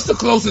 Like, what's the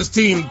closest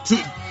team to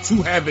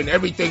having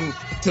everything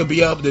to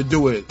be able to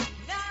do it?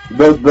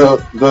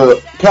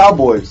 The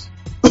Cowboys.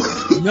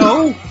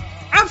 No,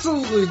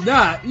 absolutely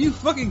not. You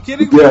fucking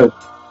kidding me? Yes,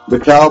 the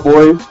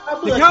Cowboys.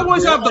 The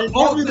Cowboys have the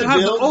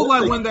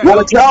O-line when they're. Well,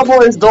 the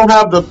Cowboys don't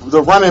have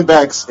the running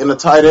backs and the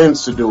tight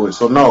ends to do it,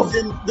 so no.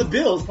 The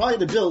Bills, probably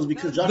the Bills,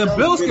 because the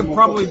Bills can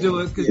probably do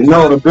it.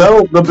 No,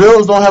 the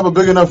Bills don't have a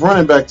big enough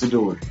running back to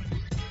do it.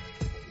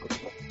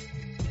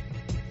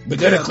 But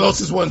they're the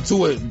closest one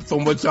to it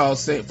from what y'all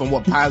say, from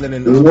what Pilot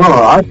and. No,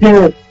 I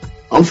can't.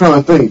 I'm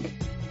trying to think.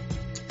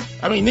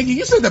 I mean, nigga,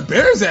 you said the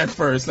Bears at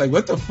first. Like,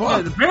 what the fuck?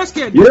 Yeah, the Bears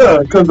can't do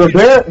it. Because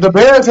the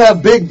Bears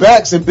have big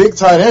backs and big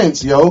tight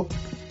ends, yo.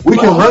 We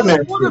can run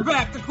that.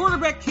 The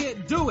quarterback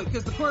can't do it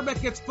because the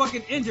quarterback gets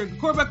fucking injured. The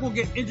quarterback will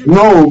get injured.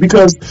 No,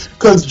 because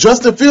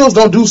Justin Fields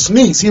don't do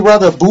sneaks. He'd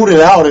rather boot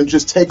it out and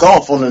just take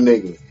off on the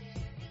nigga.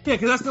 Yeah,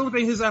 because that's the only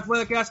thing his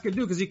athletic ass can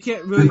do because he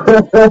can't really.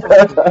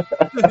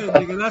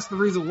 Nigga, that's the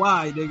reason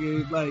why,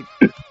 nigga. Like.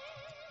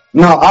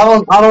 No,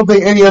 I don't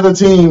think any other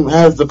team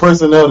has the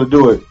personnel to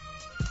do it.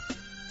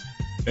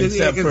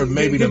 Except for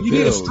maybe the Bills. You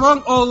need a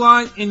strong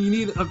O-line and you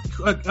need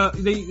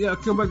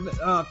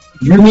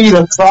you need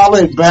a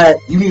solid back.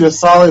 You need a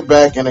solid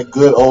back and a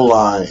good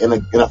O-line and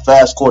a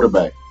fast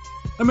quarterback.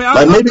 I mean,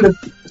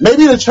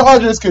 maybe the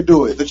Chargers could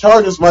do it. The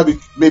Chargers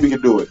maybe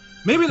could do it.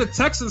 Maybe the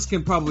Texans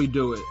can probably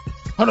do it.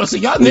 Hold on, so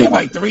y'all named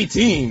like 3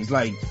 teams,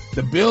 like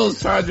the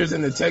Bills, Chargers,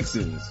 and the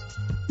Texans.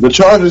 The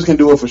Chargers can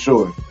do it for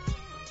sure.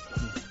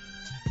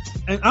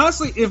 And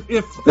honestly, if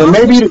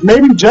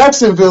maybe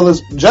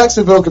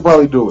Jacksonville could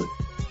probably do it.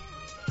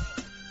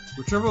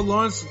 With Trevor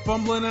Lawrence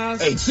fumbling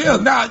ass. Hey,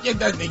 chill. Nah,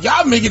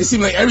 y'all making it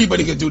seem like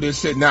everybody could do this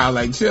shit now.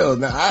 Like, chill.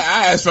 Nah,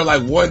 I asked for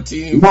like one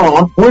team.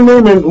 No, we're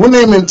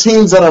naming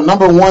teams that are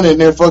number 1 in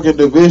their fucking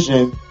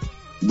division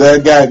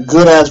that got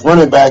good ass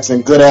running backs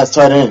and good ass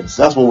tight ends.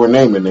 That's what we're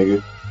naming,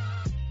 nigga.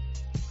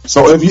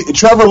 So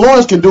Trevor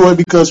Lawrence can do it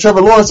because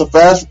Trevor Lawrence is a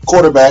fast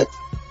quarterback.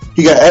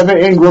 He got Evan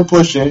Ingram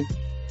pushing.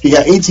 He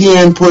got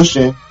ETN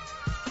pushing.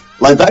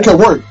 Like, that can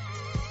work.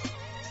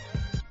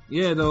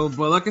 Yeah, though,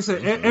 but like I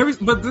said,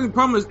 but the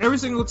problem is every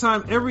single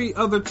time, every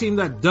other team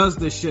that does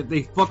this shit,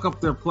 they fuck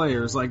up their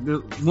players, like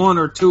 1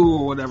 or 2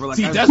 or whatever. Like,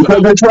 that's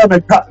because they're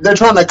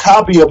trying to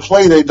copy a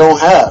play they don't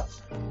have.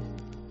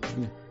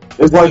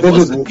 It's like they're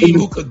just team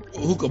who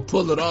could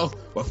pull it off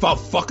without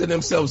fucking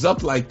themselves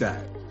up like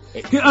that.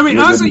 I mean,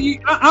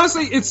 honestly,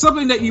 it's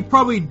something that you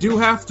probably do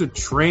have to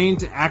train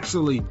to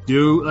actually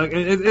do. Like,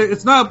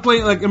 it's not a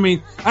play. Like, I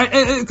mean,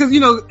 because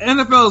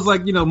NFL is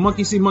like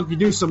monkey see, monkey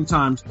do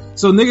sometimes.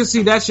 So niggas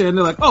see that shit and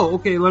they're like, oh,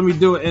 okay, let me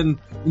do it, and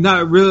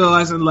not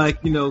realizing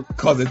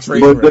cause it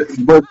trade.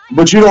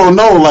 But you don't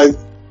know, like,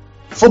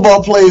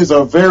 football plays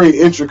are very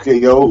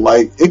intricate, yo.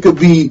 Like, it could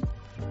be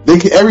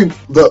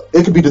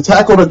the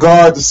tackle, the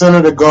guard, the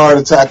center, the guard,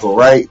 the tackle,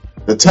 right?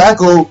 The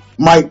tackle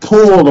might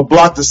pull to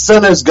block the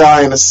center's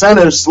guy, and the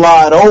center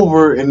slide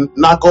over and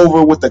knock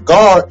over with the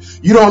guard.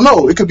 You don't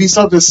know. It could be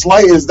something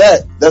slight as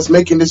that's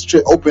making this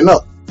shit open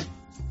up.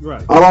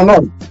 Right. I don't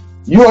know.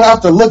 You'll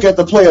have to look at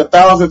the play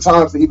 1,000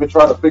 times to even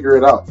try to figure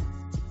it out.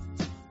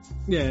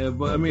 Yeah,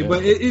 but I mean,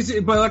 but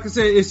like I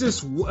said, it's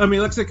just, I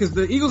mean, like I said, because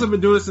the Eagles have been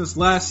doing it since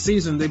last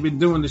season. They've been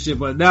doing this shit,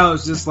 but now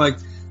it's just like,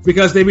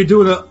 because they've been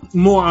doing it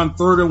more on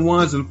 3rd and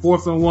 1s and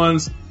 4th and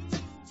 1s.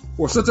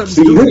 Or some type of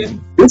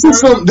this is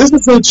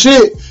some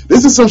shit.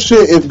 This is some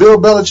shit. If Bill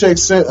Belichick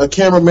sent a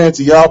cameraman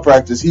to y'all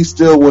practice, he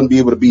still wouldn't be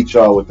able to beat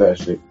y'all with that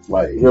shit.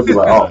 Like, he'll be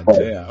like, "Oh,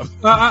 damn."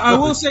 I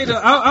will say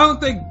that I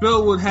don't think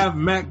Bill would have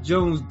Mac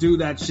Jones do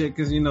that shit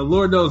because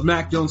Lord knows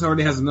Mac Jones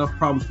already has enough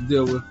problems to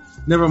deal with.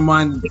 Never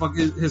mind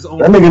his own.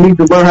 That nigga needs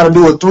to learn how to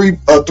do a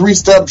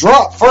 3-step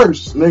drop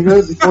first,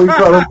 nigga, before he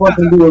try to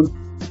fucking do a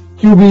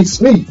QB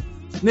sneak.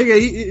 Nigga,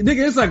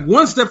 it's like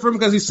 1 step for him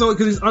because he's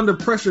under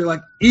pressure,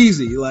 like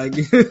easy, like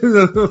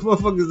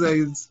motherfuckers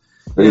say.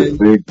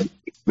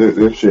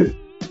 This shit.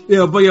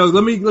 Yeah, but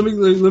let me get up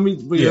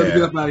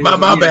out of here.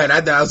 My bad.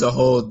 I thought it was a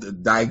whole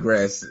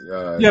digress.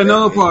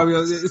 No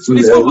problem. It's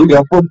we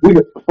got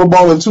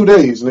football in 2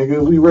 days,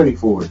 nigga. We ready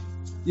for it.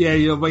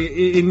 Yeah, but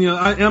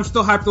I'm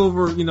still hyped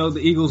over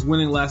the Eagles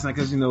winning last night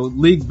because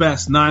league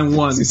best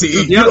 9-1.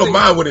 See, you don't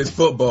mind when it's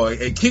football,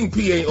 and King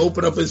P ain't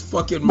opened up his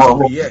fucking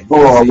mouth yet.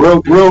 Hold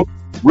on,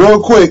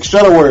 real quick,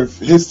 Shuttleworth.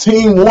 His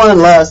team won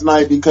last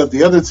night because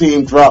the other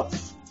team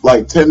dropped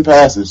like 10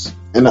 passes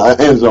in the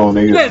end zone,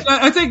 nigga. Yeah,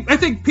 I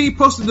think P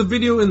posted the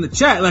video in the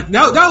chat. Like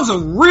that was a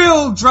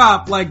real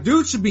drop. Like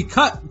dude should be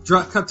cut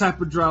type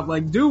of drop.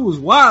 Like dude was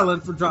wilding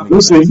for dropping.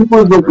 Listen, he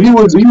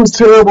was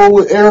terrible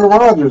with Aaron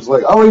Rodgers.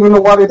 Like I don't even know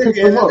why they picked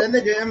him up. That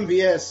nigga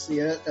MVS,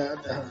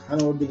 I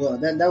know what to go.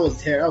 That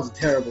was terrible. That was a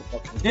terrible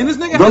fucking. And this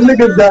nigga,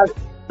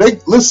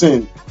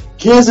 listen.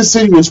 Kansas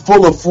City is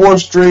full of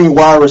 4-string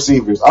wide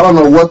receivers. I don't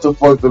know what the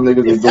fuck them niggas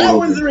are doing.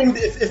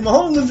 If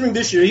Mahomes wins the ring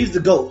this year, he's the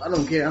GOAT. I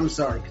don't care. I'm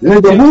sorry.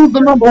 Nigga, who's the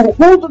number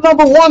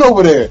one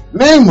over there?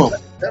 Name him.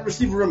 That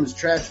receiver room is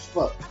trash as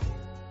fuck.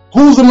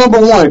 Who's the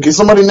number one? Can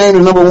somebody name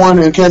the number one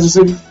in Kansas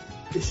City?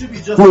 It should be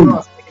Justin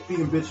Ross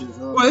beating bitches.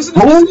 Well, isn't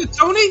it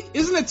Tony?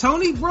 Isn't it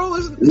Tony, bro?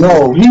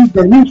 No, he's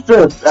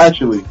fifth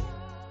actually.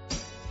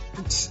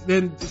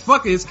 Then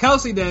fuck it, it's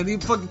Kelsey. Then he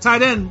fucking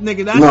tight end,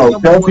 nigga. That's no,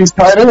 Kelsey's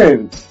tight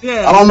end.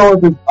 Yeah, I don't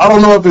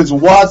know if it's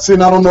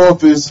Watson. I don't know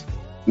if it's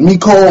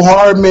Mecole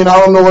Hardman. I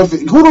don't know if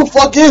who the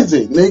fuck is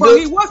it, nigga? Well,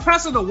 he was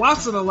passing to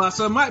Watson a lot,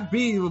 so it might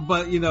be.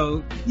 But you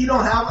don't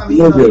have. I mean,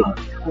 we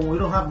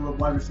don't have a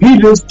wide receiver. He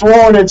just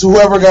throwing it to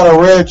whoever got a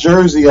red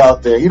jersey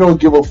out there. He don't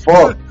give a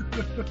fuck.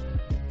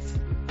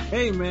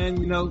 Hey man,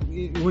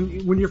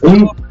 when you're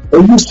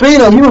and you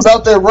seen him, he was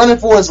out there running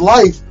for his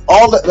life.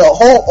 The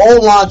whole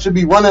O-line should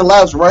be running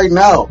laps right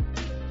now.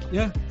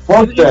 Yeah,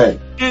 fuck that.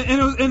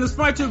 And it's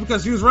funny too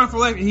because he was running for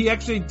life. He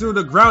actually threw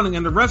the grounding,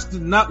 and the refs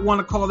did not want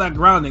to call that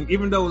grounding,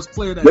 even though it was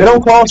clear that they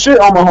don't call shit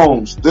on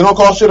Mahomes.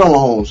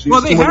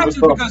 Well, they had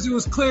to because it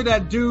was clear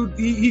that dude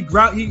he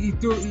grounded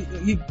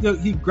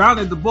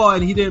the ball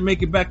and he didn't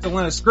make it back to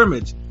line of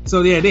scrimmage.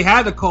 So yeah, they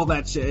had to call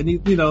that shit,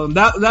 and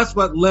that's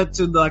what led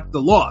to the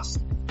loss.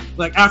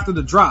 Like after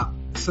the drop,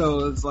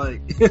 so it's like,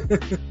 but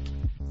this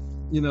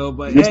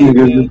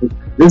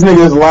nigga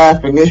is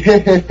laughing.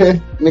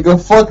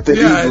 Nigga, fuck the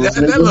Eagles.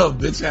 That little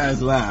bitch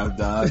ass laugh,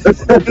 dog.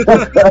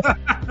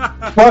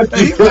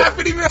 He's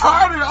laughing even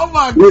harder. Oh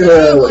my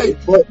god!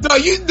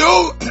 Dog,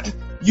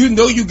 you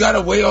know you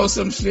gotta wait on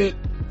some shit.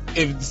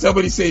 If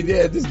somebody say,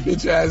 "Yeah, this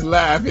bitch ass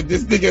laugh," and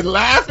this nigga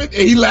laughing, and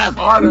he laugh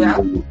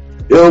harder.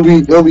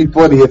 It'll be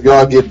funny if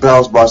y'all get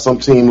bounced by some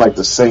team like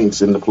the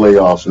Saints in the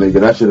playoffs, nigga.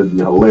 That should be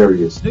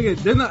hilarious.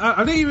 Nigga,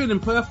 are they even in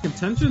playoff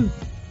contention?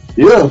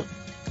 Yeah.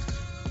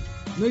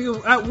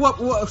 Nigga, at what?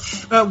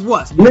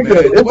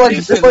 Nigga,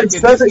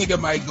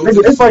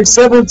 it's like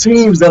 7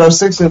 teams that are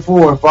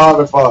 6-4 and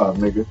 5-5,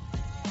 nigga.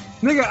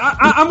 Nigga,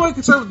 I'm more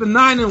concerned with the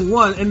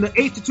 9-1 and the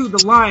 8-2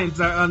 the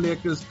Lions are on there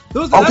because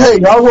those. Okay,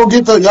 y'all gonna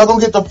get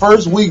the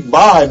first week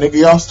bye,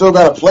 nigga. Y'all still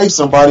gotta play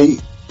somebody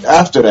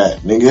after that,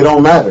 nigga. It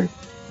don't matter.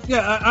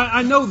 Yeah,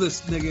 I know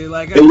this, nigga.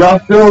 Like, and y'all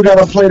still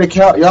gotta play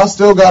y'all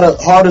still got a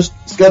harder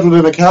schedule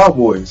than the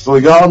Cowboys, so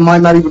y'all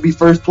might not even be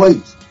first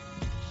place.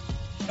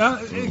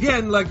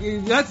 Again, like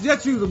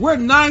that's you. We're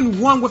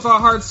 9-1 with our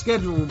hard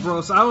schedule,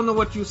 bro. So I don't know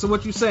what you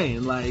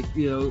saying. Like,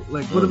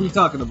 what are we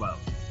talking about?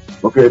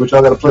 Okay, but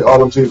y'all gotta play all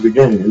them teams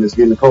again, and it's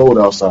getting cold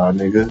outside,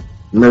 nigga.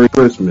 Merry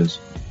Christmas.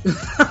 This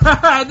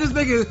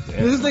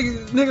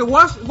nigga,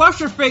 wash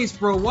your face,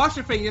 bro. Wash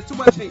your face. You have too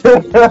much hate.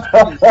 But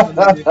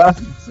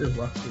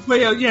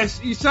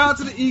shout out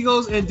to the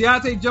Eagles and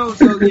Deontay Jones.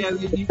 So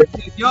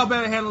y'all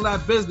better handle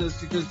that business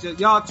because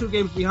y'all 2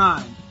 games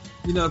behind.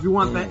 If you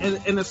want that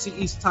NFC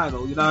East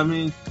title, you know what I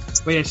mean.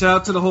 But yeah,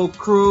 shout out to the whole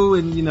crew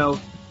and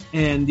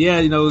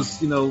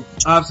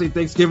obviously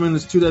Thanksgiving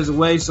is 2 days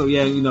away. So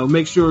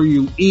make sure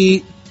you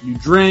eat, you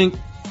drink.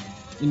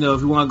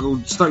 If you want to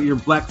go start your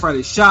Black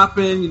Friday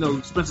shopping,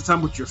 spend some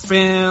time with your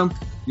fam,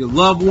 your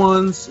loved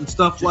ones, and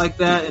stuff like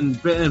that,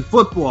 and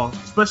football,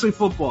 especially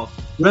football.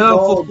 Bet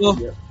on football,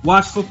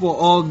 watch football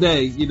all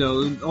day,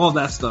 all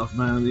that stuff,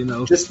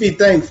 man. Just be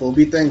thankful.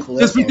 Be thankful.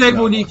 Just be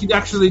thankful when you can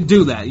actually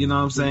do that. You know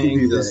what I'm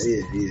saying?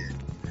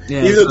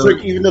 Yeah,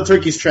 even though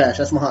turkey's trash,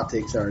 that's my hot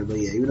take. Sorry, but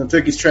even though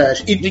turkey's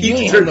trash, eat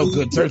turkey. Turkey. No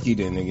good turkey,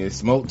 then nigga.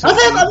 Smoked turkey.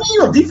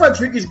 Deep fried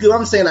turkey's good.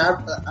 I'm saying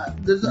I'm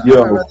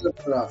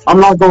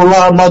not gonna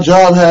lie. My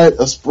job had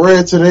a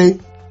spread today,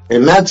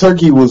 and that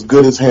turkey was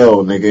good as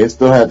hell, nigga. It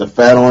still had the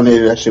fat on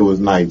it. That shit was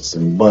nice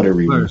and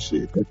buttery and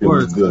shit. That shit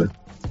was good.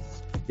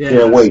 Yeah,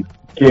 Can't wait.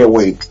 I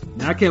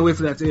can't wait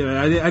for that too.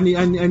 I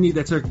need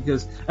that turkey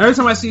because every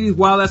time I see these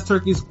wild ass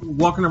turkeys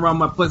walking around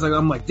my place,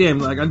 I'm like, damn,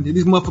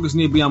 these motherfuckers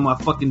need to be on my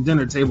fucking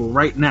dinner table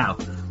right now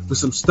with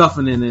some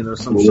stuffing in it or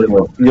some shit.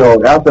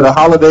 Yo, after the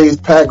holidays,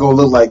 Pat gonna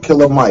look like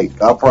Killer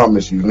Mike. I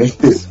promise you,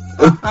 nigga.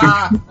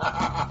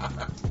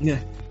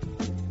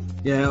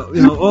 Yeah,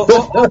 all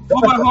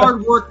my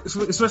hard work,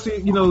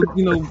 especially all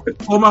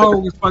my hard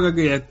work is fucking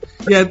good.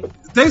 Yeah,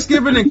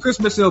 Thanksgiving and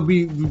Christmas will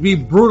be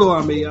brutal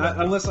on me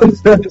unless I.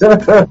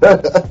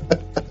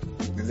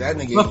 that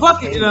nigga. But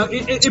fuck it,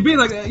 it'd be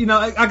like,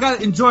 I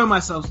gotta enjoy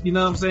myself, you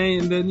know what I'm saying?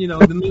 And then,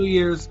 the New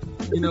Year's,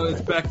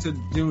 it's back to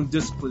doing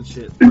discipline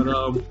shit.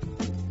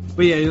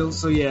 But yeah,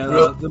 so yeah,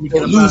 let me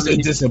don't lose their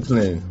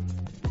discipline.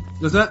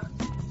 What's that?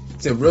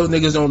 Said real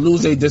niggas don't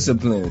lose their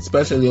discipline,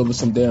 especially over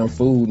some damn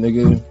food,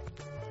 nigga.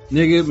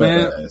 Nigga,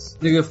 man,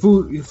 nigga,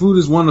 food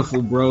is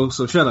wonderful, bro.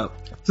 So shut up.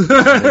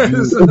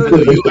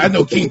 I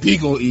know King P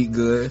gonna eat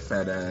good,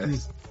 fat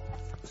ass.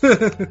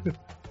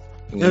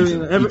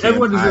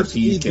 Everyone deserves to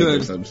eat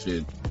good. Some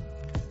shit.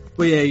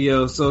 But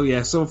yeah,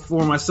 so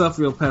for myself,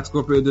 Pat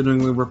Scorpio, the New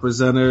England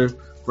representative,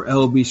 for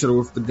LB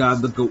Shuttleworth, the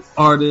God, the GOAT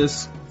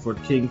artist, for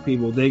King P,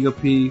 Bodega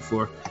P,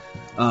 for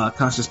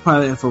Conscious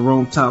Pilot, and for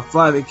Rome Top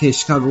 5, in case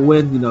Chicago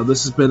win.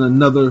 This has been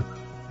another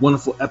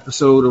wonderful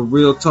episode of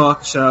Real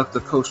Talk. Shout out to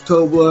Coach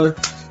Tobler.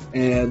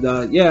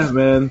 And yeah,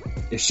 man,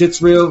 if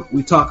shit's real,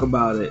 we talk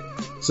about it.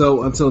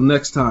 So until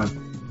next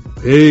time,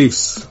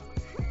 peace.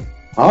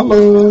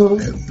 Hello,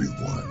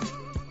 everyone.